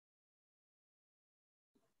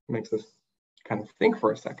 Makes us kind of think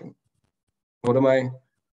for a second. Why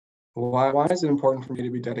is it important for me to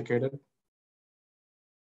be dedicated?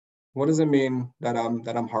 What does it mean that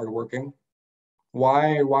I'm hardworking?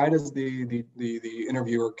 Why does the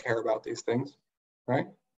interviewer care about these things, right?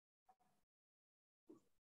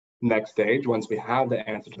 Next stage, once we have the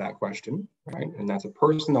answer to that question, right, and that's a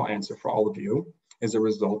personal answer for all of you, is a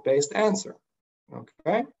result-based answer,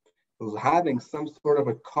 okay? Having some sort of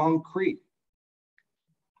a concrete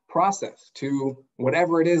process to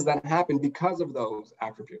whatever it is that happened because of those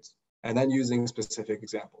attributes, and then using specific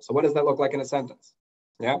examples. So what does that look like in a sentence?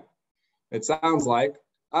 Yeah, it sounds like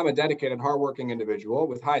I'm a dedicated, hardworking individual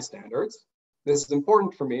with high standards. This is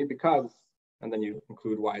important for me because, and then you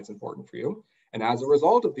include why it's important for you. And as a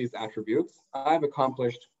result of these attributes, I've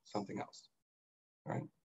accomplished something else, right?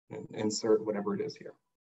 And insert whatever it is here.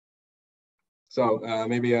 So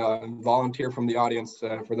maybe a volunteer from the audience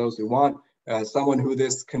for those who want, someone who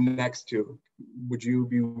this connects to. Would you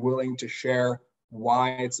be willing to share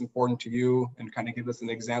why it's important to you and kind of give us an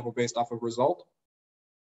example based off of result?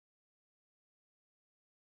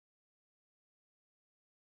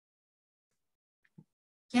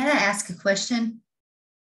 Can I ask a question?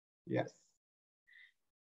 Yes.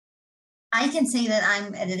 I can say that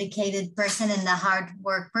I'm a dedicated person and a hard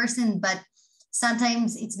work person, but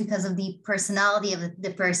sometimes it's because of the personality of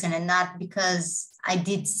the person and not because I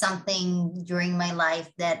did something during my life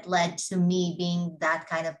that led to me being that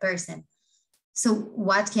kind of person. So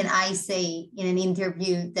what can I say in an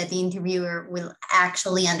interview that the interviewer will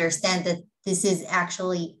actually understand that this is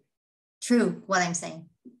actually true, what I'm saying?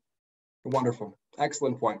 Wonderful.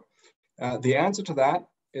 Excellent point. The answer to that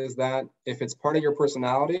is that if it's part of your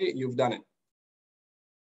personality, you've done it.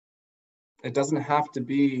 It doesn't have to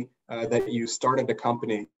be that you started a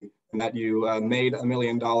company and that you made $1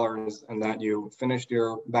 million and that you finished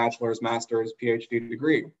your bachelor's, master's, PhD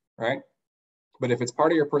degree, right? But if it's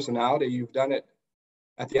part of your personality, you've done it.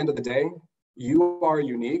 At the end of the day, you are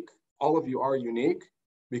unique. All of you are unique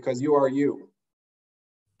because you are you.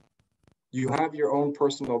 You have your own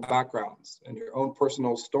personal backgrounds and your own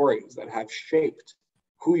personal stories that have shaped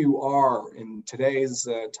who you are in today's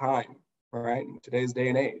time, right? In today's day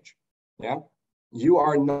and age, yeah? You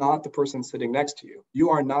are not the person sitting next to you. You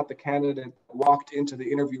are not the candidate that walked into the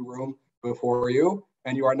interview room before you,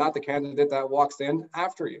 and you are not the candidate that walks in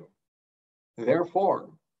after you. Therefore,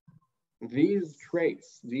 these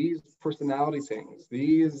traits, these personality things,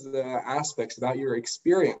 these aspects about your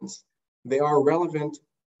experience, they are relevant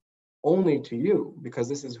only to you because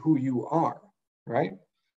this is who you are, right?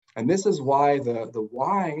 And this is why the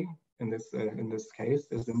why in this case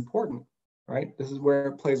is important, right? This is where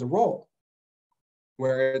it plays a role,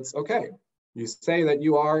 where it's okay. You say that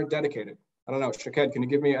you are dedicated. I don't know, Shaked, can you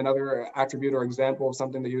give me another attribute or example of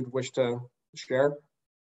something that you'd wish to share?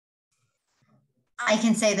 I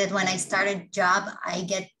can say that when I started job, I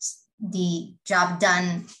get the job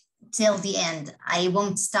done till the end. I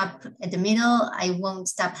won't stop at the middle. I won't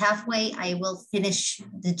stop halfway. I will finish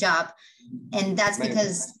the job. And that's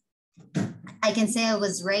because I can say I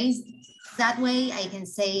was raised that way. I can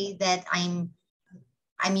say that I'm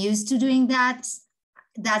used to doing that.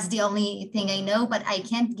 That's the only thing I know, but I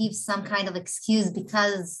can't give some kind of excuse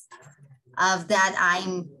because of that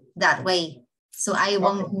I'm that way. So I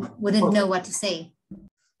wouldn't know what to say.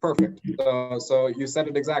 Perfect. So you said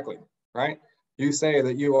it exactly, right? You say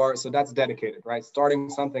that you are, so that's dedicated, right? Starting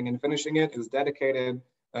something and finishing it is dedicated,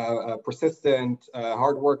 persistent,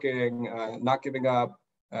 hardworking, not giving up,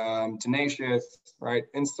 tenacious, right?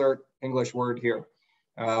 Insert English word here.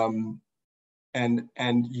 And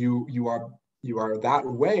you are that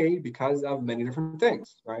way because of many different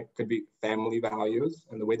things, right? Could be family values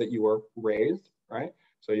and the way that you were raised, right?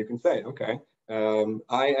 So you can say, okay,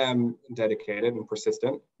 I am dedicated and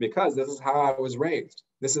persistent because this is how I was raised.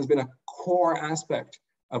 This has been a core aspect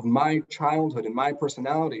of my childhood and my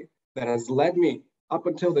personality that has led me up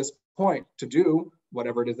until this point to do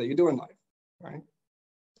whatever it is that you do in life, right?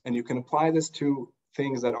 And you can apply this to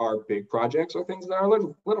things that are big projects or things that are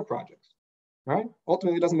little projects, right?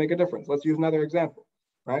 Ultimately, it doesn't make a difference. Let's use another example,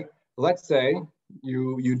 right? Let's say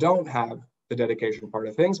you don't have the dedication part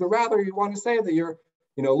of things, but rather you want to say that you're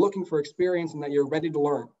looking for experience and that you're ready to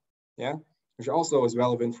learn, yeah? Which also is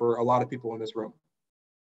relevant for a lot of people in this room,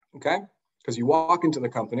 okay? Because you walk into the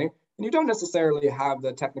company and you don't necessarily have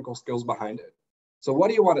the technical skills behind it. So what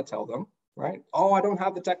do you want to tell them, right? Oh, I don't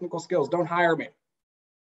have the technical skills, don't hire me.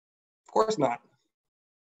 Of course not.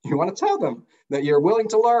 You want to tell them that you're willing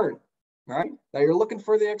to learn, right? That you're looking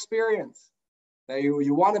for the experience, that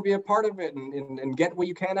you want to be a part of it and get what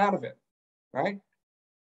you can out of it, right?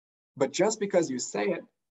 But just because you say it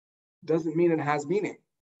doesn't mean it has meaning.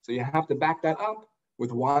 So you have to back that up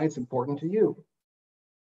with why it's important to you.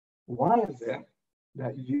 Why is it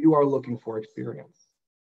that you are looking for experience?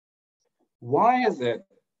 Why is it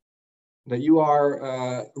that you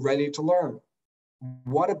are ready to learn?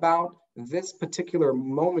 What about this particular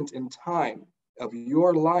moment in time of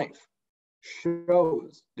your life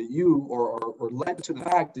shows that you or led to the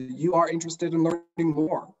fact that you are interested in learning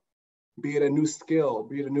more? Be it a new skill,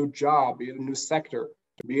 be it a new job, be it a new sector,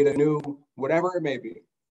 be it a new whatever it may be,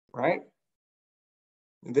 right?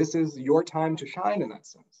 This is your time to shine in that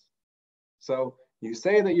sense. So you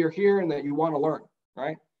say that you're here and that you want to learn,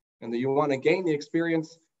 right? And that you want to gain the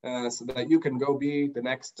experience so that you can go be the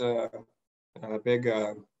next big,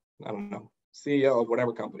 I don't know, CEO of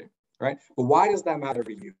whatever company, right? But why does that matter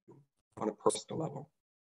to you on a personal level,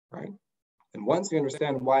 right? And once you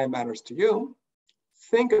understand why it matters to you,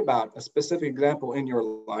 think about a specific example in your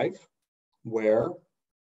life where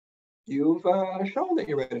you've shown that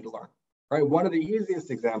you're ready to learn, right? One of the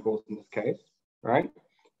easiest examples in this case, right,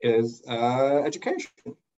 is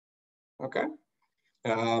education, okay?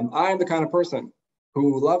 I am the kind of person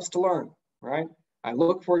who loves to learn, right? I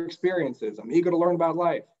look for experiences. I'm eager to learn about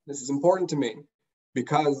life. This is important to me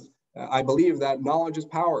because I believe that knowledge is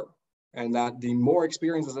power, and that the more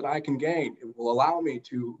experiences that I can gain, it will allow me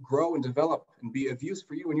to grow and develop and be of use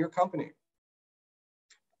for you and your company.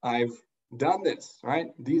 I've done this, right?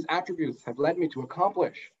 These attributes have led me to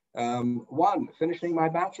accomplish 1, finishing my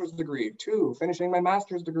bachelor's degree, 2, finishing my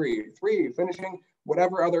master's degree, 3, finishing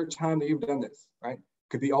whatever other time that you've done this, right?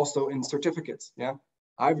 Could be also in certificates, yeah?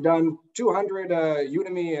 I've done 200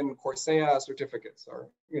 Udemy and Coursera certificates, or,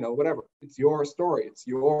 you know, whatever. It's your story, it's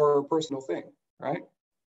your personal thing, right?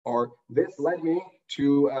 Or this led me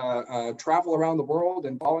to travel around the world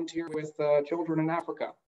and volunteer with children in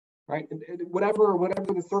Africa, right? Whatever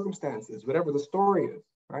the circumstances, whatever the story is,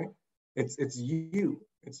 right? It's you,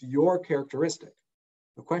 it's your characteristic.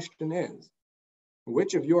 The question is,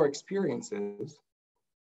 which of your experiences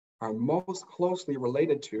are most closely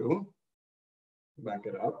related to, back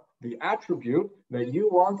it up, the attribute that you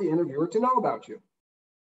want the interviewer to know about you?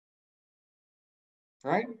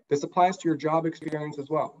 Right? This applies to your job experience as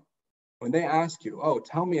well. When they ask you, oh,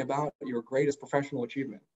 tell me about your greatest professional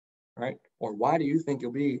achievement, right? Or why do you think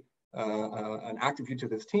you'll be an attribute to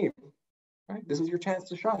this team, right? This is your chance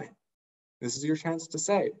to shine. This is your chance to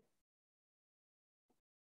say,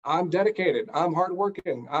 I'm dedicated, I'm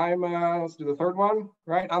hardworking, I'm, let's do the third one,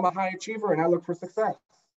 right? I'm a high achiever and I look for success,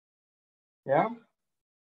 yeah?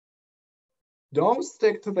 Don't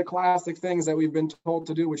stick to the classic things that we've been told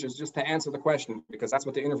to do, which is just to answer the question, because that's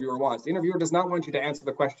what the interviewer wants. The interviewer does not want you to answer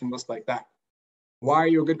the question just like that. Why are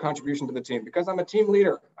you a good contribution to the team? Because I'm a team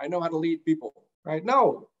leader. I know how to lead people, right?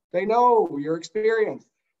 No, they know your experience.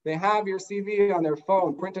 They have your CV on their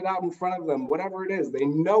phone, printed out in front of them, whatever it is. They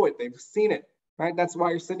know it, they've seen it, right? That's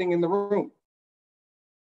why you're sitting in the room.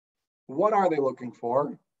 What are they looking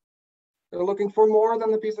for? They're looking for more than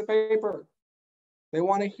the piece of paper. They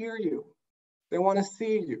want to hear you. They want to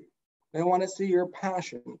see you. They want to see your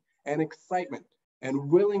passion and excitement and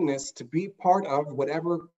willingness to be part of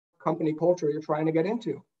whatever company culture you're trying to get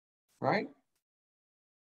into, right?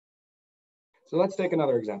 So let's take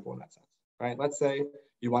another example in that sense, right? Let's say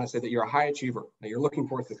you want to say that you're a high achiever, that you're looking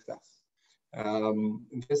for success.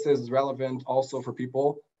 This is relevant also for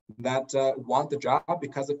people that want the job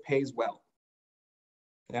because it pays well,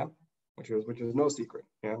 yeah, which is no secret.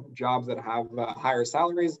 Yeah, jobs that have higher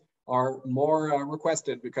salaries are more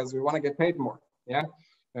requested because we want to get paid more. Yeah,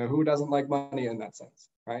 who doesn't like money in that sense,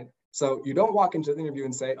 right? So you don't walk into the interview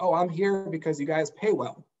and say, "Oh, I'm here because you guys pay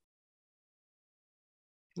well."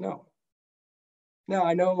 No. Now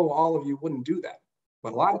I know all of you wouldn't do that,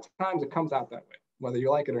 but a lot of times it comes out that way, whether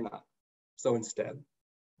you like it or not. So instead,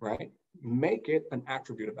 right, make it an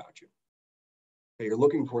attribute about you that you're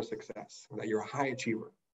looking for success, or that you're a high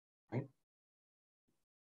achiever, right?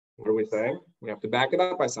 What are we saying? We have to back it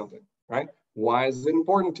up by something, right? Why is it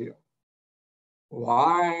important to you?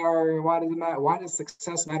 Why does it matter? Why does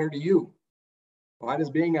success matter to you? Why does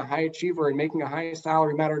being a high achiever and making a high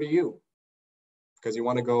salary matter to you? Because you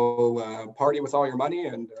want to go party with all your money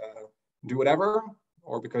and do whatever,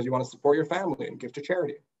 or because you want to support your family and give to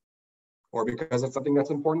charity, or because it's something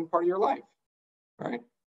that's an important part of your life, right?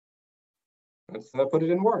 Let's put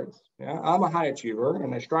it in words. Yeah, I'm a high achiever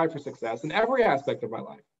and I strive for success in every aspect of my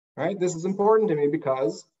life, right? This is important to me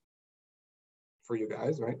because, for you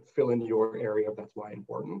guys, right? Fill in your area, that's why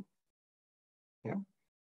important. Yeah.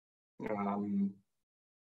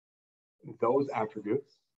 Those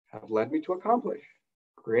attributes have led me to accomplish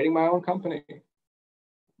creating my own company,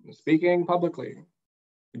 speaking publicly,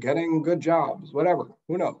 getting good jobs, whatever,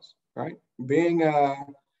 who knows, right? Being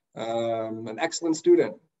an excellent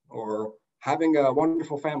student, or having a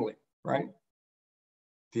wonderful family, right?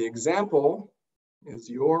 The example is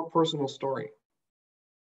your personal story.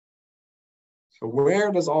 So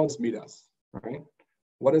where does all this meet us, right?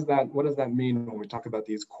 What does that mean when we talk about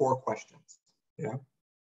these core questions? Yeah.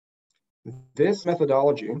 This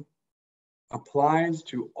methodology applies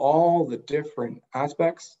to all the different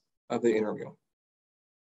aspects of the interview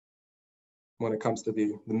when it comes to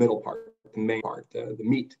the middle part, the main part, the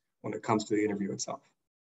meat when it comes to the interview itself.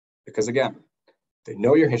 Because again, they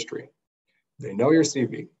know your history, they know your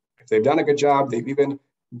CV. If they've done a good job, they've even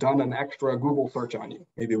done an extra Google search on you,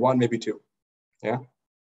 maybe one, maybe two, yeah?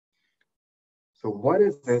 So what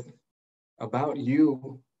is it about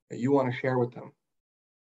you that you want to share with them?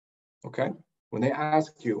 Okay, when they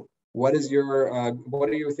ask you, what do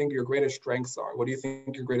you think your greatest strengths are? What do you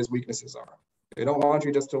think your greatest weaknesses are? They don't want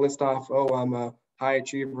you just to list off, oh, I'm a high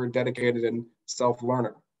achiever, dedicated, and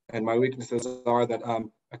self-learner. And my weaknesses are that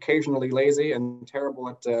I'm occasionally lazy and terrible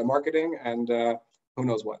at marketing and who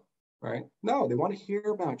knows what, right? No, they want to hear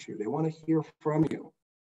about you. They want to hear from you.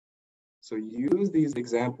 So use these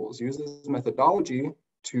examples, use this methodology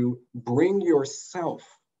to bring yourself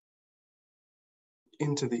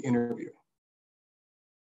into the interview.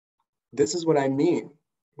 This is what I mean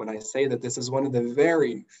when I say that this is one of the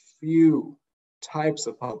very few types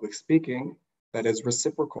of public speaking that is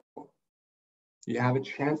reciprocal. You have a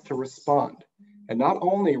chance to respond, and not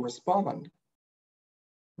only respond,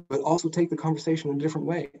 but also take the conversation in a different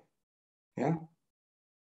way. Yeah.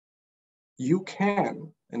 You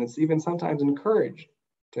can, and it's even sometimes encouraged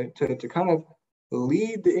to kind of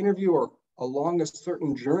lead the interviewer along a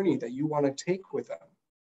certain journey that you want to take with them,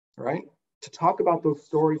 right? To talk about those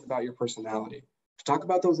stories about your personality, to talk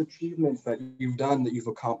about those achievements that you've done, that you've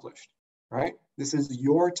accomplished, right? This is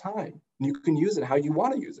your time, and you can use it how you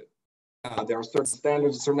want to use it. There are certain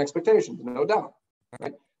standards and certain expectations, no doubt,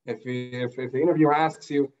 right? If the interviewer asks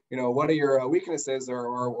you, what are your weaknesses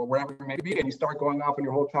or whatever it may be, and you start going off on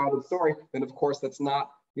your whole childhood story, then of course that's not,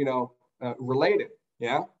 related,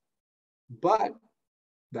 yeah? But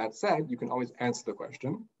that said, you can always answer the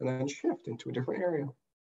question and then shift into a different area.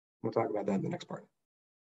 We'll talk about that in the next part.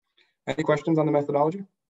 Any questions on the methodology?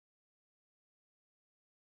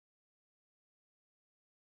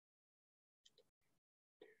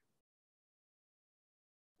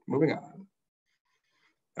 Moving on.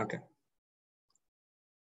 Okay.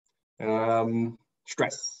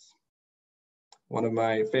 Stress. One of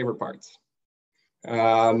my favorite parts.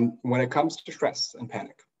 When it comes to stress and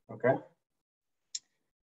panic, okay?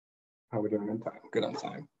 How are we doing on time? Good on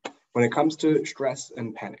time. When it comes to stress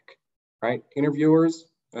and panic, right? Interviews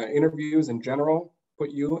in general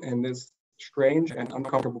put you in this strange and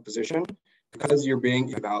uncomfortable position because you're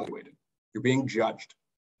being evaluated. You're being judged,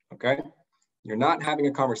 okay? You're not having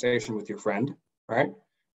a conversation with your friend, right?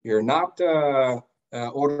 You're not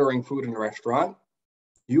ordering food in a restaurant.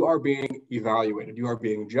 You are being evaluated. You are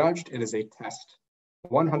being judged. It is a test,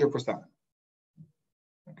 100%,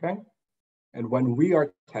 okay? And when we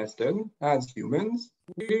are tested as humans,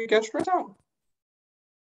 we get stressed out.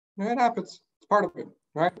 It happens. It's part of it,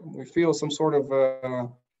 right? We feel some sort of,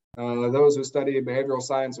 those who study behavioral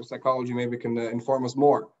science or psychology maybe can inform us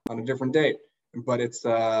more on a different date, but it's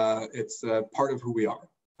part of who we are,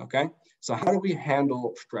 okay? So how do we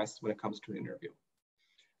handle stress when it comes to an interview?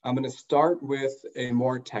 I'm going to start with a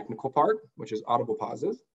more technical part, which is audible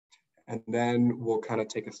pauses, and then we'll kind of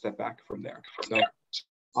take a step back from there. So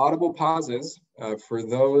audible pauses, for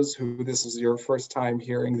those who this is your first time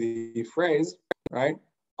hearing the phrase, right?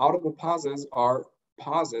 Audible pauses are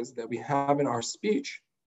pauses that we have in our speech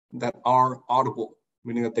that are audible,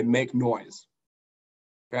 meaning that they make noise,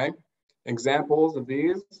 okay? Examples of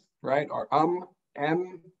these, right, are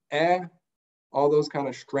all those kind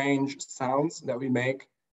of strange sounds that we make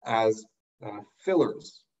as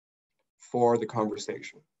fillers for the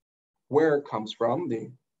conversation. Where it comes from,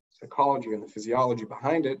 the psychology and the physiology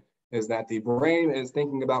behind it, is that the brain is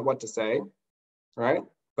thinking about what to say, right?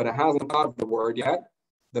 But it hasn't thought of the word yet.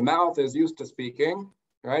 The mouth is used to speaking,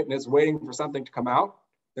 right? And it's waiting for something to come out.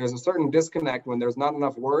 There's a certain disconnect when there's not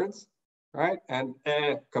enough words, right? And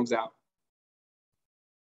comes out.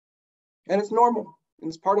 And it's normal.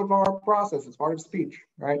 It's part of our process. It's part of speech,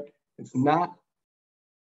 right? It's not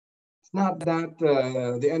that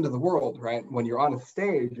the end of the world, right? When you're on a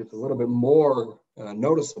stage, it's a little bit more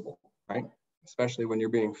noticeable, right? Especially when you're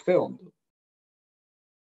being filmed.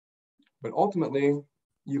 But ultimately,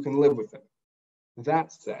 you can live with it.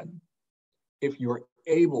 That said, if you're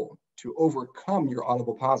able to overcome your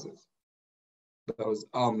audible pauses, those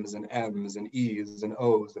ums and ems and e's and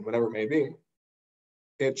o's and whatever it may be,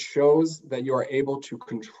 it shows that you are able to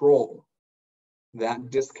control that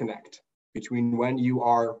disconnect between when you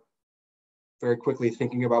are very quickly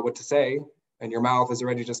thinking about what to say and your mouth is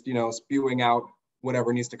already just, spewing out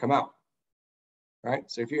whatever needs to come out, right?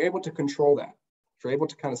 So if you're able to control that, if you're able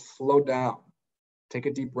to kind of slow down, take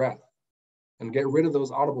a deep breath, and get rid of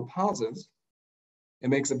those audible pauses, it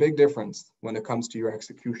makes a big difference when it comes to your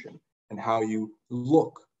execution and how you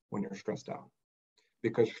look when you're stressed out.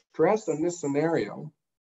 Because stress in this scenario,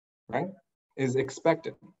 right, is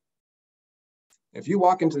expected. If you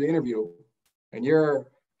walk into the interview and you're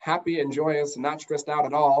happy and joyous and not stressed out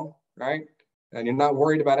at all, right, and you're not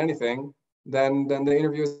worried about anything, then the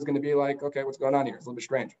interview is going to be like, okay, what's going on here? It's a little bit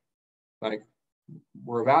strange. Like,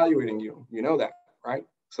 we're evaluating you. You know that, right?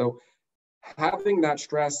 So having that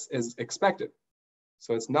stress is expected.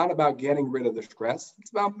 So it's not about getting rid of the stress. It's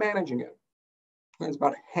about managing it. It's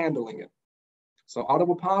about handling it. So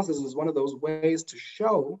audible pauses is one of those ways to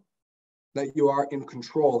show that you are in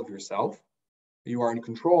control of yourself, you are in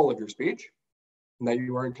control of your speech, and that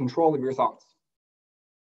you are in control of your thoughts.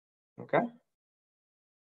 Okay?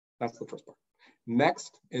 That's the first part.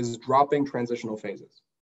 Next is dropping transitional phrases.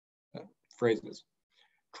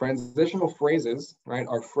 Transitional phrases, right,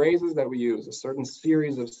 are phrases that we use, a certain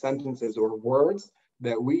series of sentences or words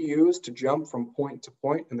that we use to jump from point to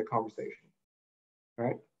point in the conversation,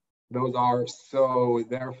 right? Those are so,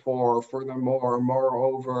 therefore, furthermore,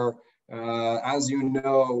 moreover, as you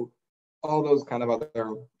know, all those kind of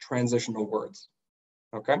other transitional words,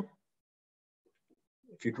 okay?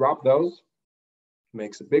 If you drop those, it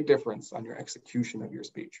makes a big difference on your execution of your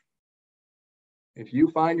speech. If you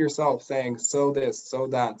find yourself saying so this, so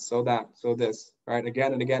that, so that, so this, right,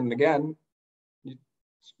 again and again and again, you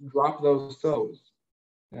drop those so's.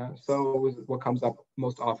 Yeah, so is what comes up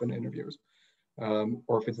most often in interviews.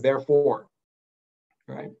 Or if it's therefore,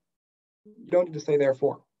 right? You don't need to say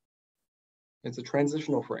therefore. It's a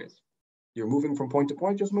transitional phrase. You're moving from point to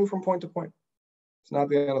point, just move from point to point. It's not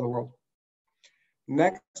the end of the world.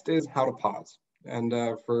 Next is how to pause. And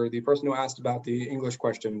for the person who asked about the English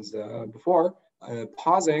questions before,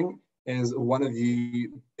 pausing is one of the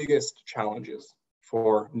biggest challenges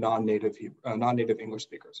for non-native English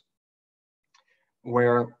speakers,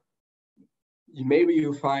 where maybe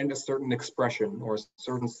you find a certain expression or a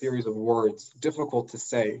certain series of words difficult to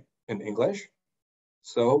say in English.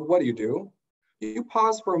 So what do? You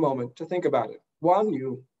pause for a moment to think about it. One,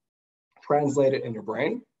 you translate it in your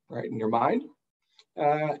brain, right, in your mind.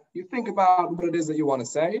 You think about what it is that you want to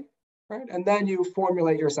say, right? And then you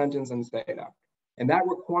formulate your sentence and say it out. And that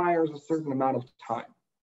requires a certain amount of time,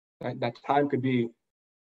 right? That time could be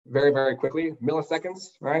very, very quickly, milliseconds,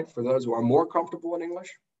 right? For those who are more comfortable in English,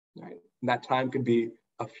 right? And that time could be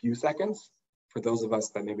a few seconds for those of us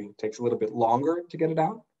that maybe takes a little bit longer to get it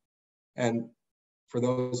out. And for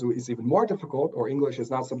those who it's even more difficult, or English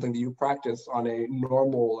is not something that you practice on a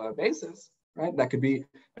normal basis, right? That could be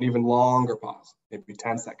an even longer pause, maybe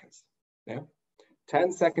 10 seconds. Yeah,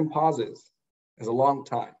 10-second pauses is a long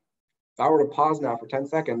time. If I were to pause now for 10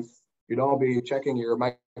 seconds, you'd all be checking your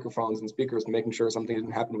microphones and speakers and making sure something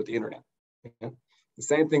didn't happen with the internet. Yeah? The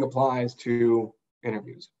same thing applies to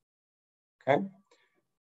interviews. Okay?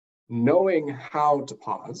 Knowing how to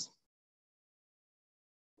pause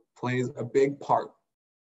plays a big part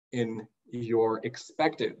in your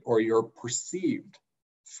expected or your perceived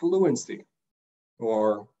fluency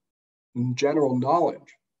or general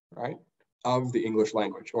knowledge, right, of the English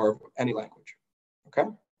language or of any language, okay?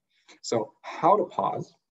 So how to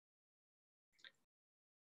pause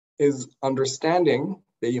is understanding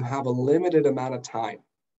that you have a limited amount of time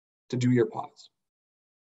to do your pause.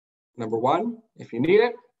 Number one, if you need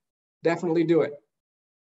it, definitely do it.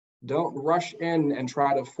 Don't rush in and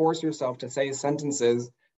try to force yourself to say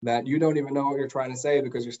sentences that you don't even know what you're trying to say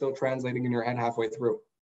because you're still translating in your head halfway through,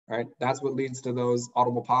 right? That's what leads to those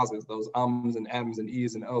audible pauses, those ums and ems and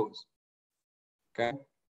e's and o's, okay?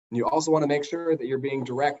 And you also want to make sure that you're being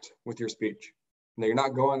direct with your speech, and that you're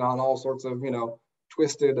not going on all sorts of,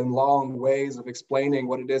 twisted and long ways of explaining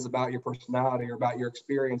what it is about your personality or about your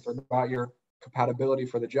experience or about your compatibility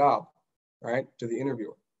for the job, right, to the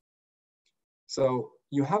interviewer. So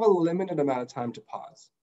you have a limited amount of time to pause.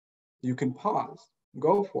 You can pause,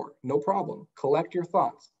 go for it, no problem. Collect your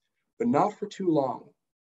thoughts, but not for too long.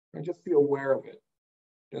 Right? Just be aware of it.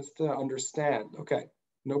 Just to understand, okay,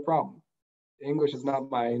 no problem. English is not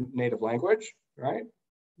my native language, right?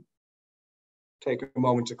 Take a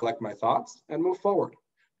moment to collect my thoughts and move forward.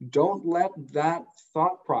 Don't let that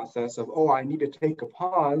thought process of, oh, I need to take a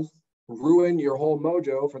pause, ruin your whole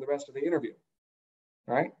mojo for the rest of the interview,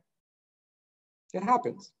 right? It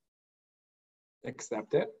happens.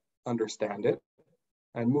 Accept it, understand it,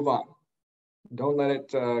 and move on. Don't let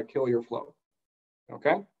it kill your flow,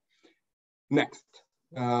 okay? Next,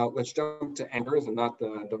 let's jump to anchors and not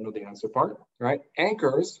the don't know the answer part, right?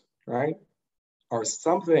 Anchors, right, are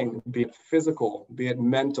something, be it physical, be it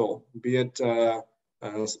mental, be it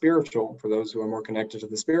spiritual, for those who are more connected to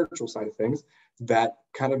the spiritual side of things, that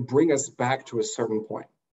kind of bring us back to a certain point,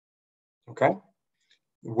 okay?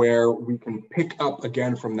 Where we can pick up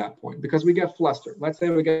again from that point, because we get flustered. Let's say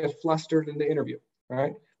we get flustered in the interview,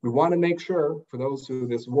 right? We want to make sure, for those who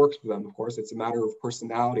this works for them, of course, it's a matter of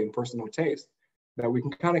personality and personal taste, that we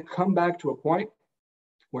can kind of come back to a point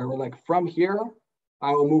where we're like, from here,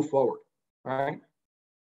 I will move forward, right?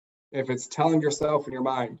 If it's telling yourself in your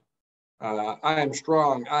mind, I am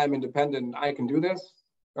strong, I am independent, I can do this,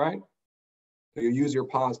 right? So you use your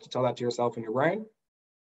pause to tell that to yourself in your brain,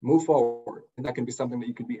 move forward. And that can be something that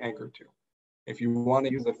you can be anchored to. If you want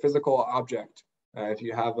to use a physical object, if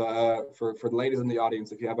you have for the ladies in the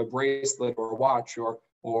audience, if you have a bracelet or a watch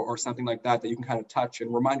or something like that, that you can kind of touch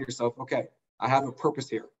and remind yourself, okay, I have a purpose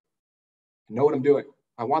here. I know what I'm doing.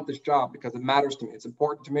 I want this job because it matters to me. It's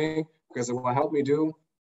important to me because it will help me do,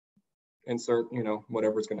 insert,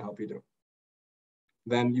 whatever it's going to help you do.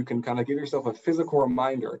 Then you can kind of give yourself a physical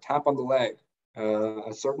reminder, a tap on the leg,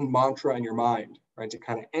 a certain mantra in your mind, right? To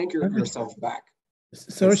kind of anchor yourself back.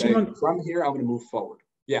 So say, Shimon, from here, I'm going to move forward.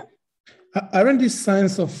 Yeah. Aren't these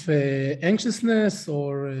signs of anxiousness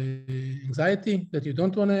or anxiety that you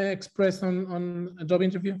don't want to express on a job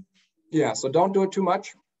interview? Yeah, so don't do it too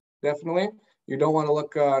much, definitely. You don't want to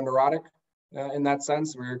look neurotic in that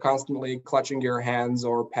sense, where you're constantly clutching your hands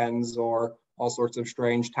or pens or all sorts of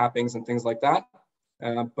strange tappings and things like that.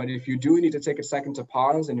 But if you do need to take a second to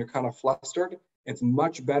pause and you're kind of flustered, it's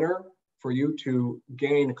much better for you to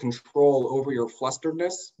gain control over your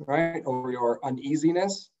flusteredness, right? Over your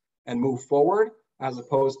uneasiness and move forward, as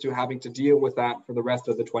opposed to having to deal with that for the rest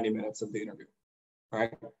of the 20 minutes of the interview,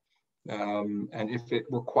 right? And if it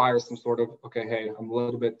requires some sort of, okay, hey, I'm a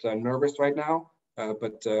little bit nervous right now,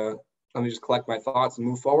 but let me just collect my thoughts and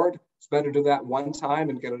move forward. It's better to do that one time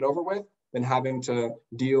and get it over with than having to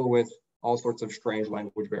deal with all sorts of strange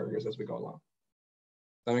language barriers as we go along.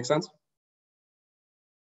 Does that make sense?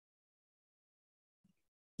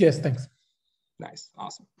 Yes, thanks. Nice,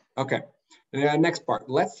 awesome. Okay, next part.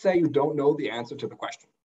 Let's say you don't know the answer to the question.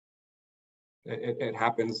 It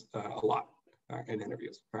happens a lot in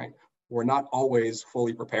interviews, right? We're not always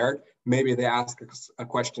fully prepared. Maybe they ask a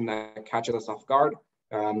question that catches us off guard.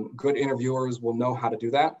 Good interviewers will know how to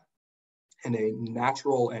do that in a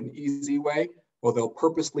natural and easy way, or they'll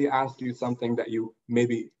purposely ask you something that you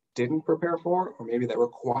maybe didn't prepare for, or maybe that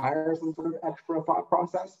requires some sort of extra thought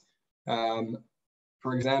process.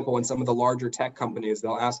 For example, in some of the larger tech companies,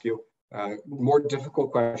 they'll ask you more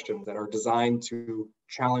difficult questions that are designed to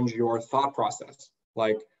challenge your thought process,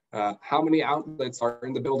 like how many outlets are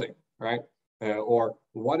in the building, right? Or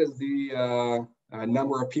what is the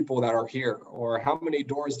number of people that are here? Or how many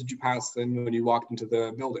doors did you pass in when you walked into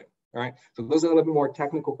the building, right? So those are a little bit more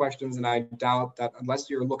technical questions, and I doubt that unless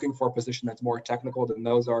you're looking for a position that's more technical, then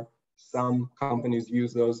those are, some companies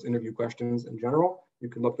use those interview questions in general. You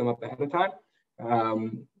can look them up ahead of time.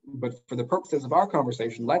 But for the purposes of our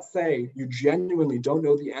conversation, let's say you genuinely don't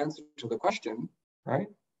know the answer to the question, right?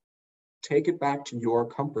 Take it back to your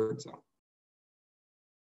comfort zone.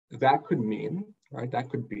 That could mean, right? That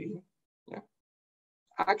could be, yeah,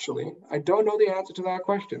 actually, I don't know the answer to that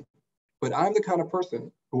question, but I'm the kind of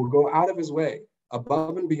person who will go out of his way,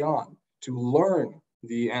 above and beyond, to learn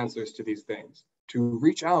the answers to these things, to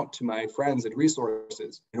reach out to my friends and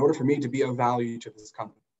resources in order for me to be of value to this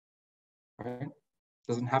company. Right?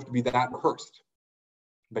 Doesn't have to be that rehearsed,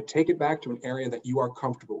 but take it back to an area that you are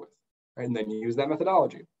comfortable with, right? And then you use that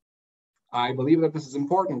methodology. I believe that this is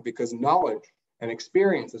important because knowledge and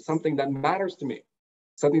experience is something that matters to me,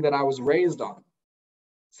 something that I was raised on,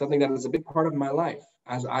 something that is a big part of my life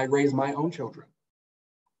as I raise my own children.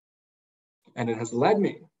 And it has led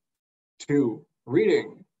me to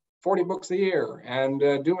reading 40 books a year and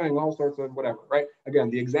doing all sorts of whatever, right? Again,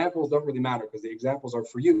 the examples don't really matter because the examples are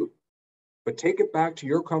for you. But take it back to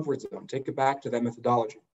your comfort zone. Take it back to that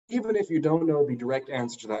methodology, even if you don't know the direct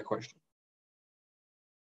answer to that question.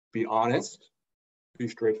 Be honest, be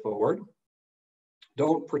straightforward.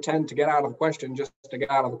 Don't pretend to get out of the question just to get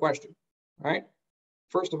out of the question, right?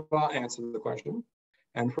 First of all, answer the question.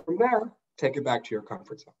 And from there, take it back to your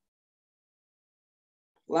comfort zone.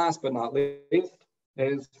 Last but not least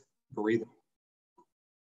is breathing,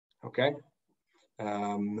 okay?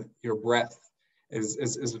 Your breath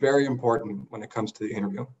is very important when it comes to the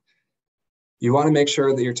interview. You want to make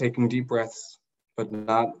sure that you're taking deep breaths, but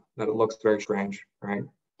not that it looks very strange, right?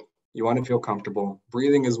 You want to feel comfortable.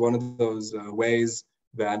 Breathing is one of those ways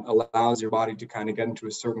that allows your body to kind of get into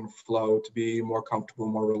a certain flow, to be more comfortable,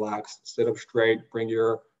 more relaxed. Sit up straight, bring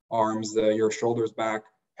your arms, your shoulders back,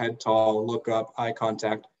 head tall, look up, eye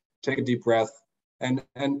contact, take a deep breath, and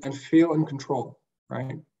feel in control,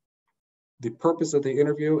 right? The purpose of the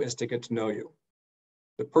interview is to get to know you.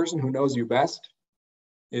 The person who knows you best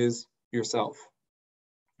is yourself,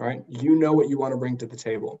 right? You know what you want to bring to the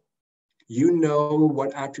table. You know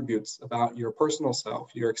what attributes about your personal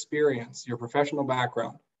self, your experience, your professional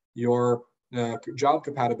background, your job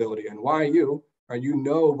compatibility, and why you, right? You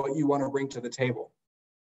know what you want to bring to the table.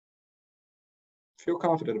 Feel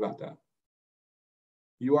confident about that.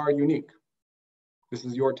 You are unique. This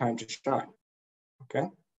is your time to shine, okay?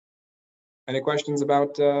 Any questions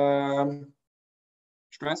about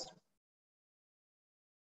stress?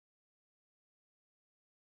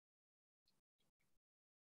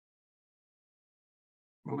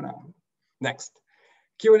 Moving on. Next,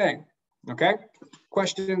 Q&A, okay?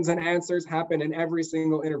 Questions and answers happen in every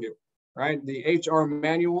single interview, right? The HR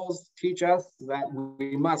manuals teach us that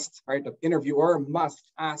we must, right? The interviewer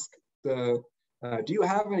must ask the, do you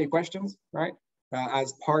have any questions, right?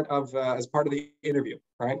 As part of the interview,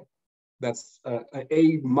 right? That's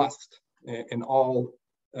a must in all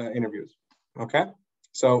interviews, okay?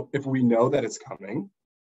 So if we know that it's coming,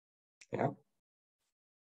 yeah,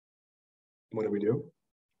 what do?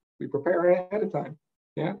 We prepare ahead of time,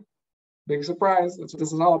 yeah? Big surprise, that's what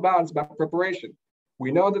this is all about. It's about preparation.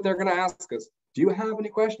 We know that they're gonna ask us, do you have any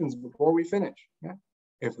questions before we finish? Yeah.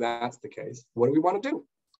 If that's the case, what do we wanna do?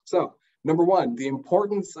 So number one, the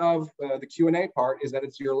importance of the Q&A part is that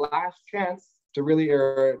it's your last chance to really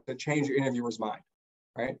to change your interviewer's mind,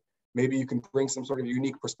 right? Maybe you can bring some sort of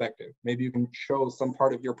unique perspective. Maybe you can show some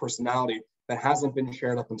part of your personality that hasn't been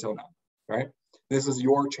shared up until now, right? This is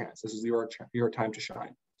your chance. This is your time to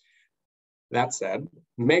shine. That said,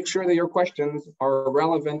 make sure that your questions are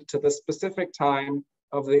relevant to the specific time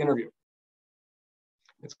of the interview.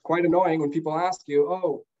 It's quite annoying when people ask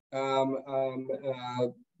you,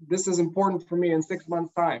 this is important for me in 6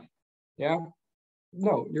 months' time. Yeah?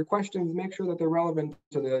 No, your questions, make sure that they're relevant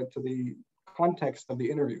to the context of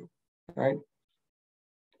the interview, right?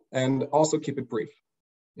 And also keep it brief.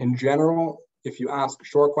 In general, if you ask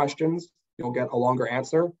short questions, you'll get a longer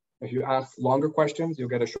answer. If you ask longer questions, you'll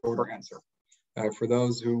get a shorter answer. For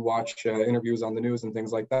those who watch interviews on the news and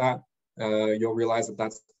things like that, you'll realize that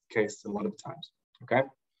that's the case a lot of the times, okay?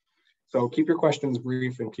 So keep your questions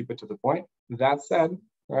brief and keep it to the point. That said,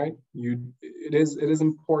 right, it is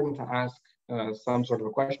important to ask some sort of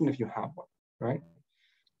a question if you have one, right?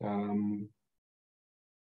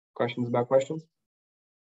 Questions about questions?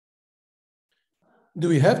 Do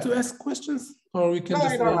we have to ask questions, or we can No,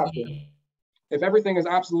 just? You don't have to. If everything is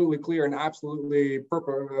absolutely clear and absolutely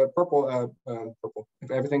purple, if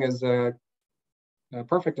everything is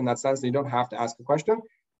perfect in that sense, then you don't have to ask a question.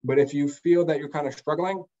 But if you feel that you're kind of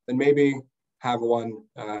struggling, then maybe have one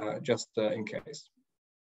just in case.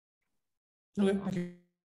 Okay, thank you.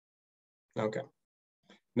 Okay.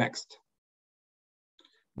 Next.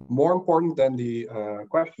 More important than the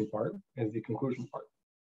question part is the conclusion part.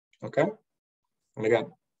 Okay. And again,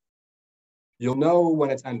 you'll know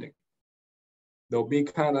when it's ending. There'll be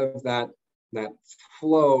kind of that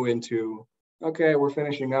flow into, okay, we're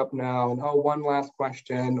finishing up now, and oh, one last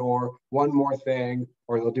question or one more thing,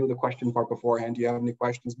 or they'll do the question part beforehand. Do you have any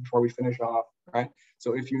questions before we finish off, right?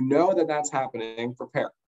 So if you know that that's happening,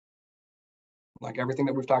 prepare. Like everything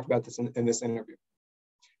that we've talked about in this interview.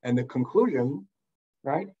 And the conclusion,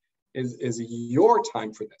 right, is your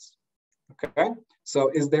time for this, okay? So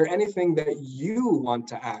is there anything that you want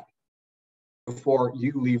to add before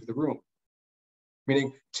you leave the room?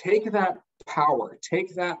 Meaning, take that power,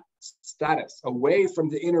 take that status away from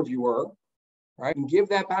the interviewer, right? And give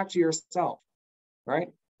that back to yourself, right?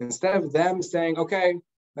 Instead of them saying, okay,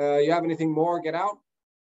 you have anything more, get out.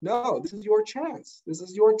 No, this is your chance. This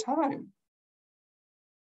is your time.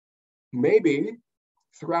 Maybe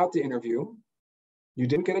throughout the interview, you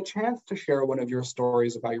didn't get a chance to share one of your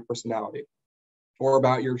stories about your personality or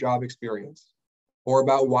about your job experience or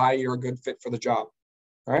about why you're a good fit for the job,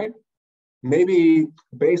 right? Maybe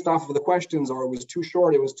based off of the questions, or it was too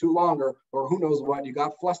short, it was too long, or who knows what, you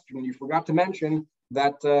got flustered and you forgot to mention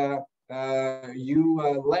that you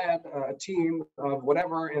led a team of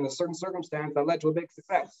whatever in a certain circumstance that led to a big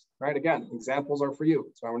success, right? Again, examples are for you.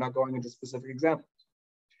 That's why we're not going into specific examples.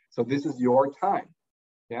 So this is your time,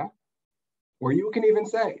 yeah? Where you can even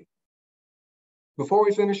say, before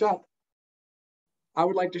we finish up, I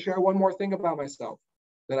would like to share one more thing about myself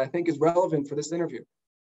that I think is relevant for this interview.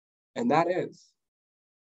 And that is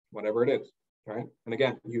whatever it is, right? And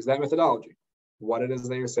again, use that methodology. what it is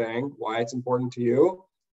that you're saying, why it's important to you,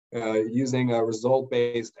 using a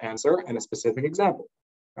result-based answer and a specific example,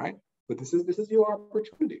 right? But this is your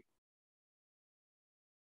opportunity.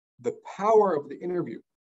 The power of the interview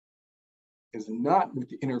is not with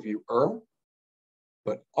the interviewer,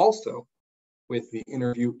 but also with the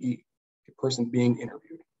interviewee, the person being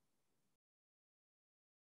interviewed.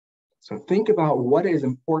 So think about what is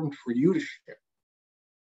important for you to share.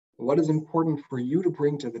 What is important for you to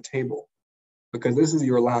bring to the table? Because this is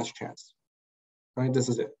your last chance, right? This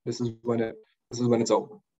is it. This is when it's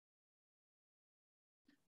over.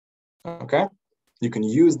 Okay? You can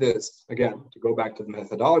use this, again, to go back to the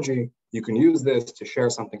methodology. You can use this to share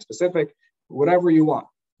something specific, whatever you want.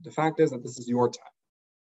 The fact is that this is your time.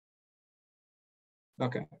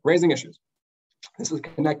 Okay, raising issues. This is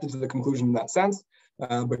connected to the conclusion in that sense,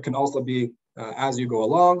 but can also be as you go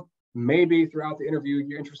along. Maybe throughout the interview,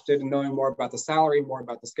 you're interested in knowing more about the salary, more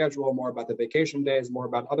about the schedule, more about the vacation days, more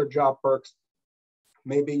about other job perks.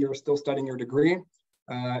 Maybe you're still studying your degree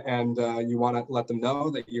and you want to let them know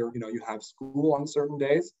that you have school on certain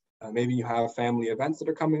days. Maybe you have family events that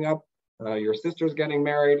are coming up. Your sister's getting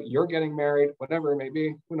married, you're getting married, whatever it may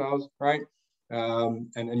be, who knows, right?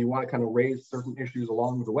 And you want to kind of raise certain issues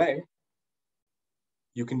along the way.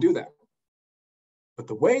 You can do that. But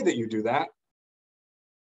the way that you do that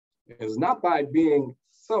is not by being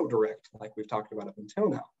so direct, like we've talked about up until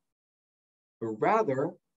now, but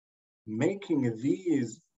rather making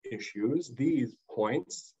these issues, these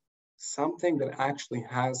points, something that actually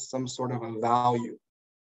has some sort of a value,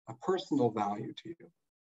 a personal value to you.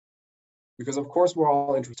 Because of course we're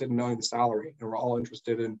all interested in knowing the salary, and we're all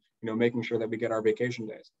interested in making sure that we get our vacation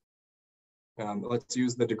days. Let's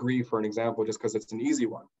use the degree for an example, just because it's an easy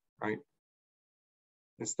one, right?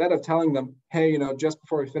 Instead of telling them, hey, just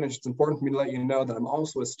before we finish, it's important for me to let you know that I'm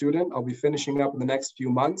also a student. I'll be finishing up in the next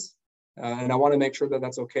few months, and I want to make sure that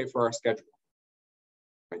that's okay for our schedule.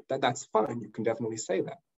 Right? That's fine. You can definitely say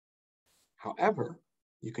that. However,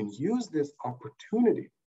 you can use this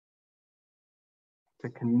opportunity to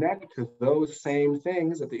connect to those same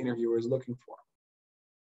things that the interviewer is looking for.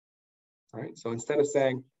 All right? So instead of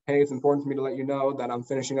saying, hey, it's important for me to let you know that I'm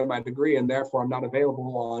finishing up my degree and therefore I'm not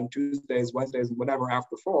available on Tuesdays, Wednesdays, whatever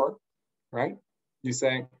after 4, right? You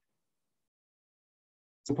say,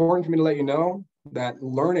 it's important for me to let you know that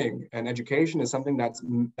learning and education is something that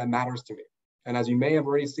matters to me. And as you may have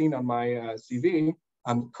already seen on my CV,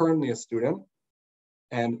 I'm currently a student,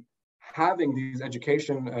 and having these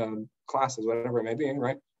education classes, whatever it may be,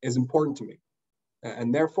 right, is important to me.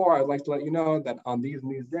 And therefore, I'd like to let you know that on these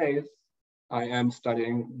and these days, I am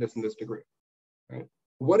studying this and this degree, right?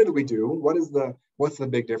 What did we do? What's the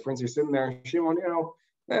big difference? You're sitting there, Shimon,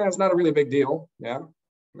 it's not a really big deal, yeah,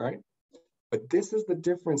 right? But this is the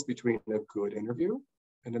difference between a good interview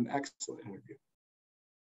and an excellent interview.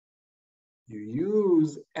 You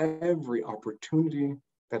use every opportunity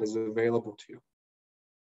that is available to you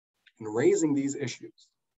in raising these issues,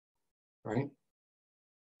 right?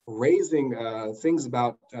 Raising things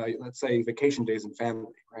about, let's say, vacation days and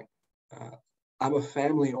family, right? I'm a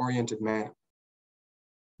family-oriented man.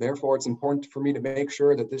 Therefore, it's important for me to make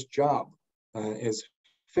sure that this job is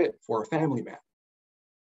fit for a family man.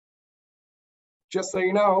 Just so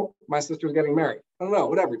you know, my sister's getting married. I don't know,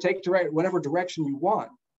 whatever, take it whatever direction you want,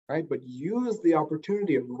 right? But use the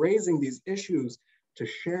opportunity of raising these issues to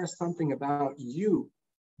share something about you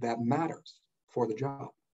that matters for the job.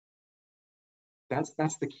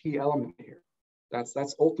 That's the key element here. That's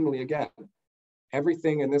ultimately, again,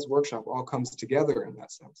 everything in this workshop all comes together in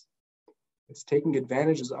that sense. It's taking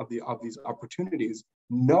advantages of these opportunities,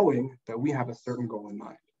 knowing that we have a certain goal in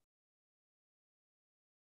mind.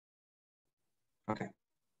 Okay.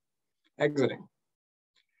 Exiting.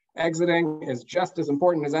 Exiting is just as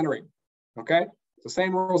important as entering. Okay? The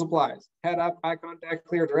same rules applies. Head up, eye contact,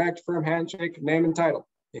 clear, direct, firm handshake, name and title,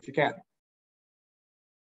 if you can.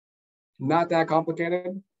 Not that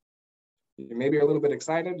complicated. You may be a little bit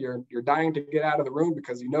excited. You're dying to get out of the room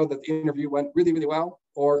because you know that the interview went really, really well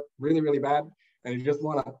or really, really bad, and you just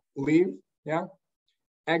want to leave. Yeah.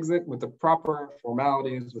 Exit with the proper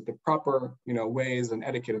formalities, with the proper ways and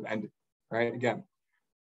etiquette of ending. Right. Again,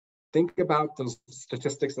 think about those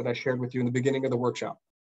statistics that I shared with you in the beginning of the workshop.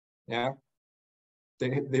 Yeah.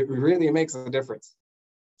 It really makes a difference.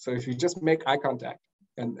 So if you just make eye contact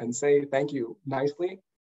and say thank you nicely,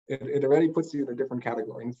 it already puts you in a different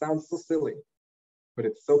category. And it sounds so silly, but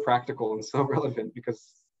it's so practical and so relevant because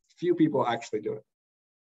few people actually do it.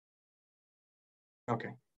 Okay.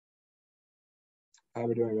 How are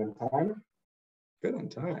we doing on time? Good on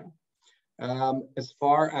time. As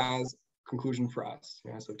far as conclusion for us,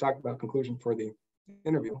 so we've talked about conclusion for the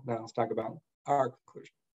interview. Now let's talk about our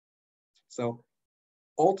conclusion. So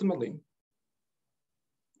ultimately,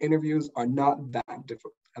 interviews are not that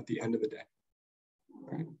difficult at the end of the day,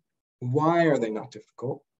 right? Why are they not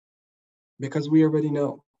difficult? Because we already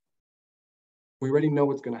know. We already know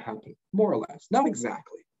what's going to happen, more or less. Not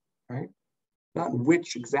exactly, right? Not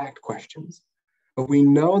which exact questions, but we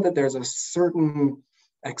know that there's a certain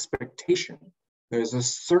expectation. There's a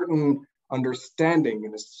certain understanding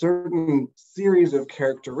and a certain series of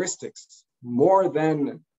characteristics, more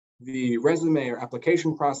than the resume or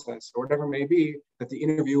application process or whatever it may be, that the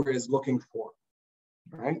interviewer is looking for,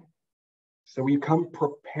 right? So we come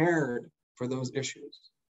prepared for those issues.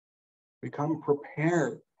 We come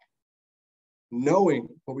prepared, knowing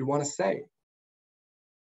what we want to say,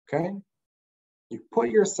 okay? You put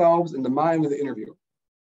yourselves in the mind of the interviewer,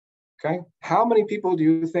 okay? How many people do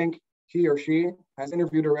you think he or she has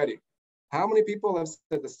interviewed already? How many people have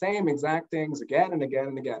said the same exact things again and again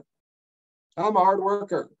and again? I'm a hard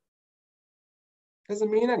worker.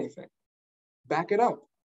 Doesn't mean anything. Back it up.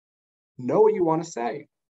 Know what you want to say.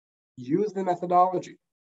 Use the methodology.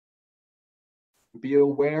 Be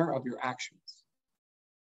aware of your actions.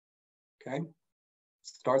 Okay?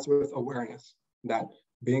 Starts with awareness, that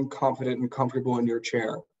being confident and comfortable in your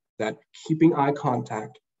chair, that keeping eye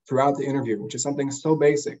contact throughout the interview, which is something so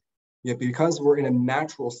basic, yet because we're in a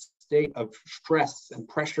natural state of stress and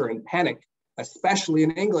pressure and panic, especially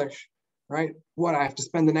in English, right? What, I have to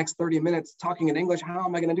spend the next 30 minutes talking in English? How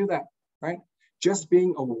am I going to do that, right? Just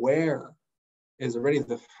being aware is already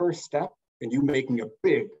the first step in you making a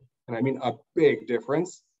big, and I mean a big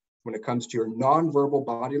difference when it comes to your nonverbal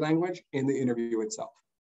body language in the interview itself.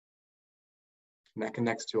 And that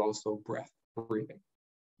connects to also breath, breathing.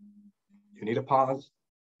 You need a pause.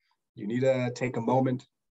 You need to take a moment.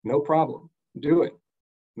 No problem. Do it.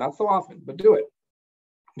 Not so often, but do it.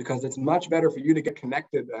 Because it's much better for you to get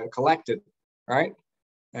connected, collected, right?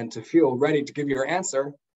 And to feel ready to give your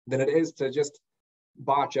answer than it is to just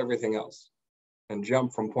botch everything else and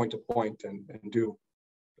jump from point to point and do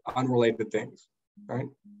unrelated things, right?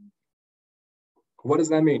 What does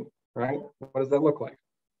that mean, right? What does that look like?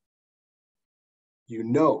 You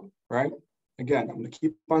know, right? Again, I'm going to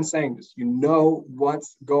keep on saying this. You know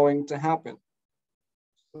what's going to happen.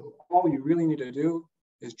 So all you really need to do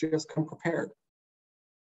is just come prepared.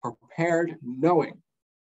 Prepared, knowing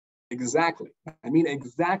exactly, I mean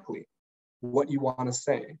exactly what you want to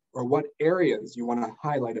say or what areas you want to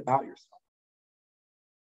highlight about yourself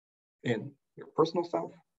in your personal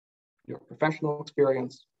self, your professional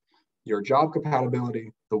experience, your job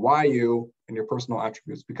compatibility, the why you, and your personal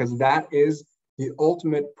attributes, because that is the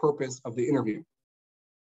ultimate purpose of the interview.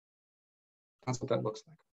 That's what that looks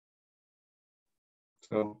like.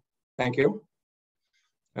 So thank you.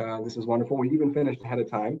 This is wonderful. We even finished ahead of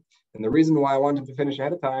time. And the reason why I wanted to finish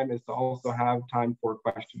ahead of time is to also have time for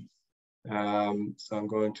questions. So I'm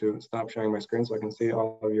going to stop sharing my screen so I can see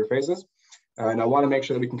all of your faces. And I want to make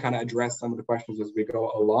sure that we can kind of address some of the questions as we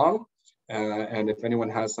go along. And if anyone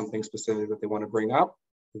has something specific that they want to bring up,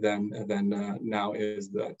 then now is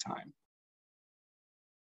the time.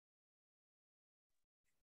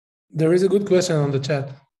 There is a good question on the chat.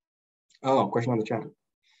 Oh, question on the chat.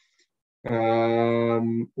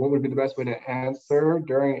 What would be the best way to answer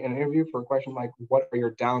during an interview for a question like, what are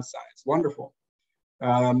your downsides? Wonderful.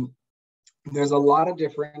 There's a lot of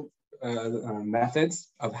different methods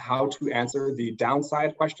of how to answer the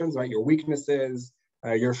downside questions, right? Your weaknesses,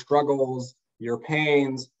 your struggles, your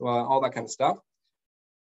pains, all that kind of stuff.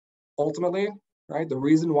 Ultimately, right, the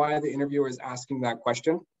reason why the interviewer is asking that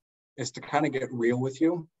question is to kind of get real with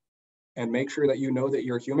you and make sure that you know that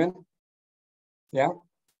you're human. Yeah,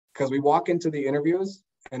 because we walk into the interviews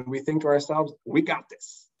and we think to ourselves, we got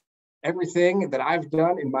this. Everything that I've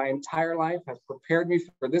done in my entire life has prepared me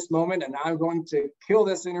for this moment, and I'm going to kill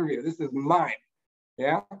this interview. This is mine.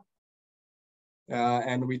 Yeah.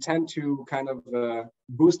 And we tend to kind of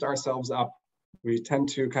boost ourselves up. We tend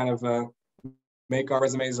to kind of make our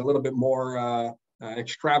resumes a little bit more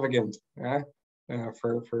extravagant,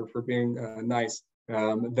 for being nice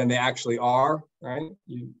than they actually are, right?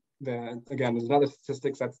 Again, there's another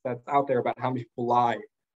statistics that's out there about how many people lie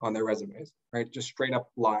on their resumes, right? Just straight up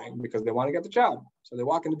lying because they want to get the job. So they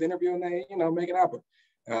walk into the interview and they, make it happen.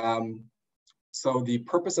 So the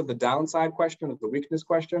purpose of the downside question, of the weakness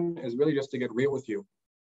question, is really just to get real with you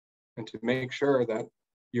and to make sure that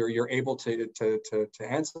you're able to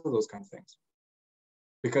answer those kind of things.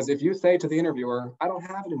 Because if you say to the interviewer, I don't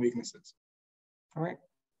have any weaknesses, all right,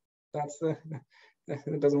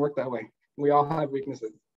 it doesn't work that way. We all have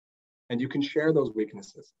weaknesses, and you can share those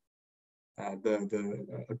weaknesses. A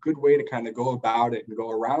good way to kind of go about it and go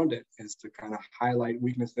around it is to kind of highlight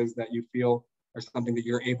weaknesses that you feel or something that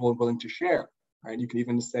you're able and willing to share, right? You can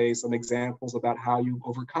even say some examples about how you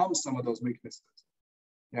overcome some of those weaknesses.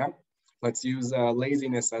 Yeah, let's use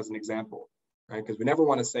laziness as an example, right? Because we never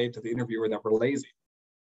want to say to the interviewer that we're lazy,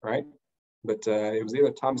 right? But it was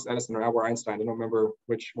either Thomas Edison or Albert Einstein, I don't remember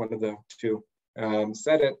which one of the two,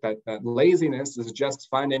 said it, that laziness is just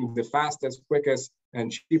finding the fastest, quickest,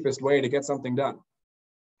 and cheapest way to get something done,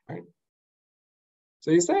 right? So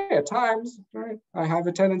you say at times, right, I have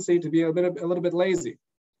a tendency to be a little bit lazy.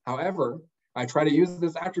 However, I try to use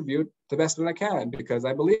this attribute the best that I can because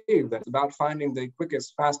I believe that it's about finding the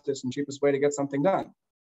quickest, fastest, and cheapest way to get something done.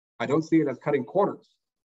 I don't see it as cutting corners.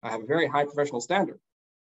 I have a very high professional standard,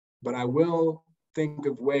 but I will think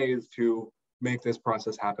of ways to make this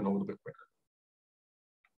process happen a little bit quicker.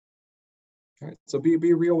 All right, so be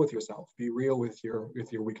real with yourself. Be real with your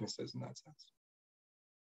weaknesses in that sense.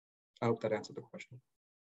 I hope that answered the question.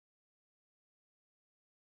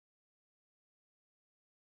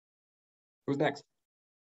 Who's next?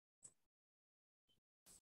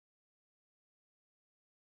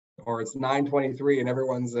 Or it's 9:23 and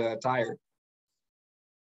everyone's tired.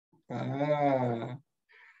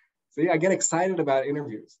 See, I get excited about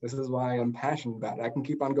interviews. This is why I'm passionate about it. I can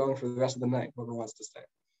keep on going for the rest of the night, whoever wants to stay.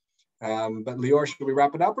 But Lior, should we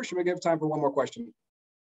wrap it up or should we give time for one more question?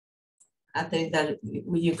 I think that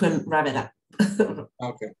you can wrap it up.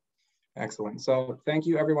 Okay, excellent. So thank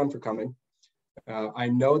you everyone for coming. I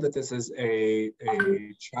know that this is a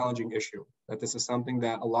challenging issue, that this is something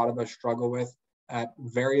that a lot of us struggle with at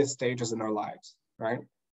various stages in our lives, right?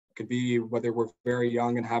 It could be whether we're very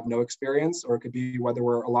young and have no experience, or it could be whether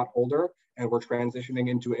we're a lot older and we're transitioning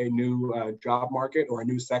into a new job market or a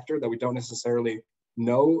new sector that we don't necessarily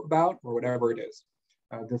know about, or whatever it is.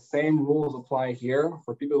 The same rules apply here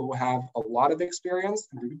for people who have a lot of experience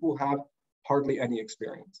and for people who have hardly any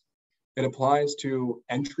experience. It applies to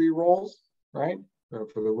entry roles, right? Or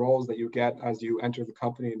for the roles that you get as you enter the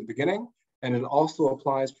company in the beginning. And it also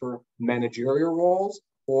applies for managerial roles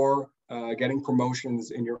or getting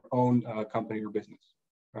promotions in your own company or business,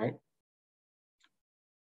 right?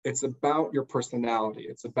 It's about your personality.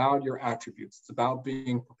 It's about your attributes. It's about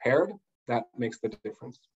being prepared. That makes the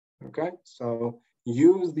difference, okay? So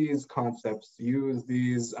use these concepts, use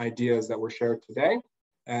these ideas that were shared today.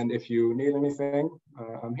 And if you need anything,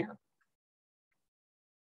 I'm here.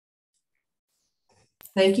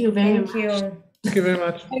 Thank you very much. Thank you very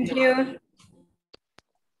much. Thank you.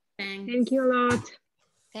 Thanks. Thank you a lot.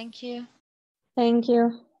 Thank you. Thank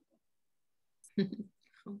you.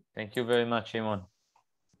 Thank you very much, Shimon.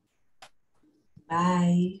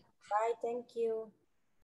 Bye. Bye, thank you.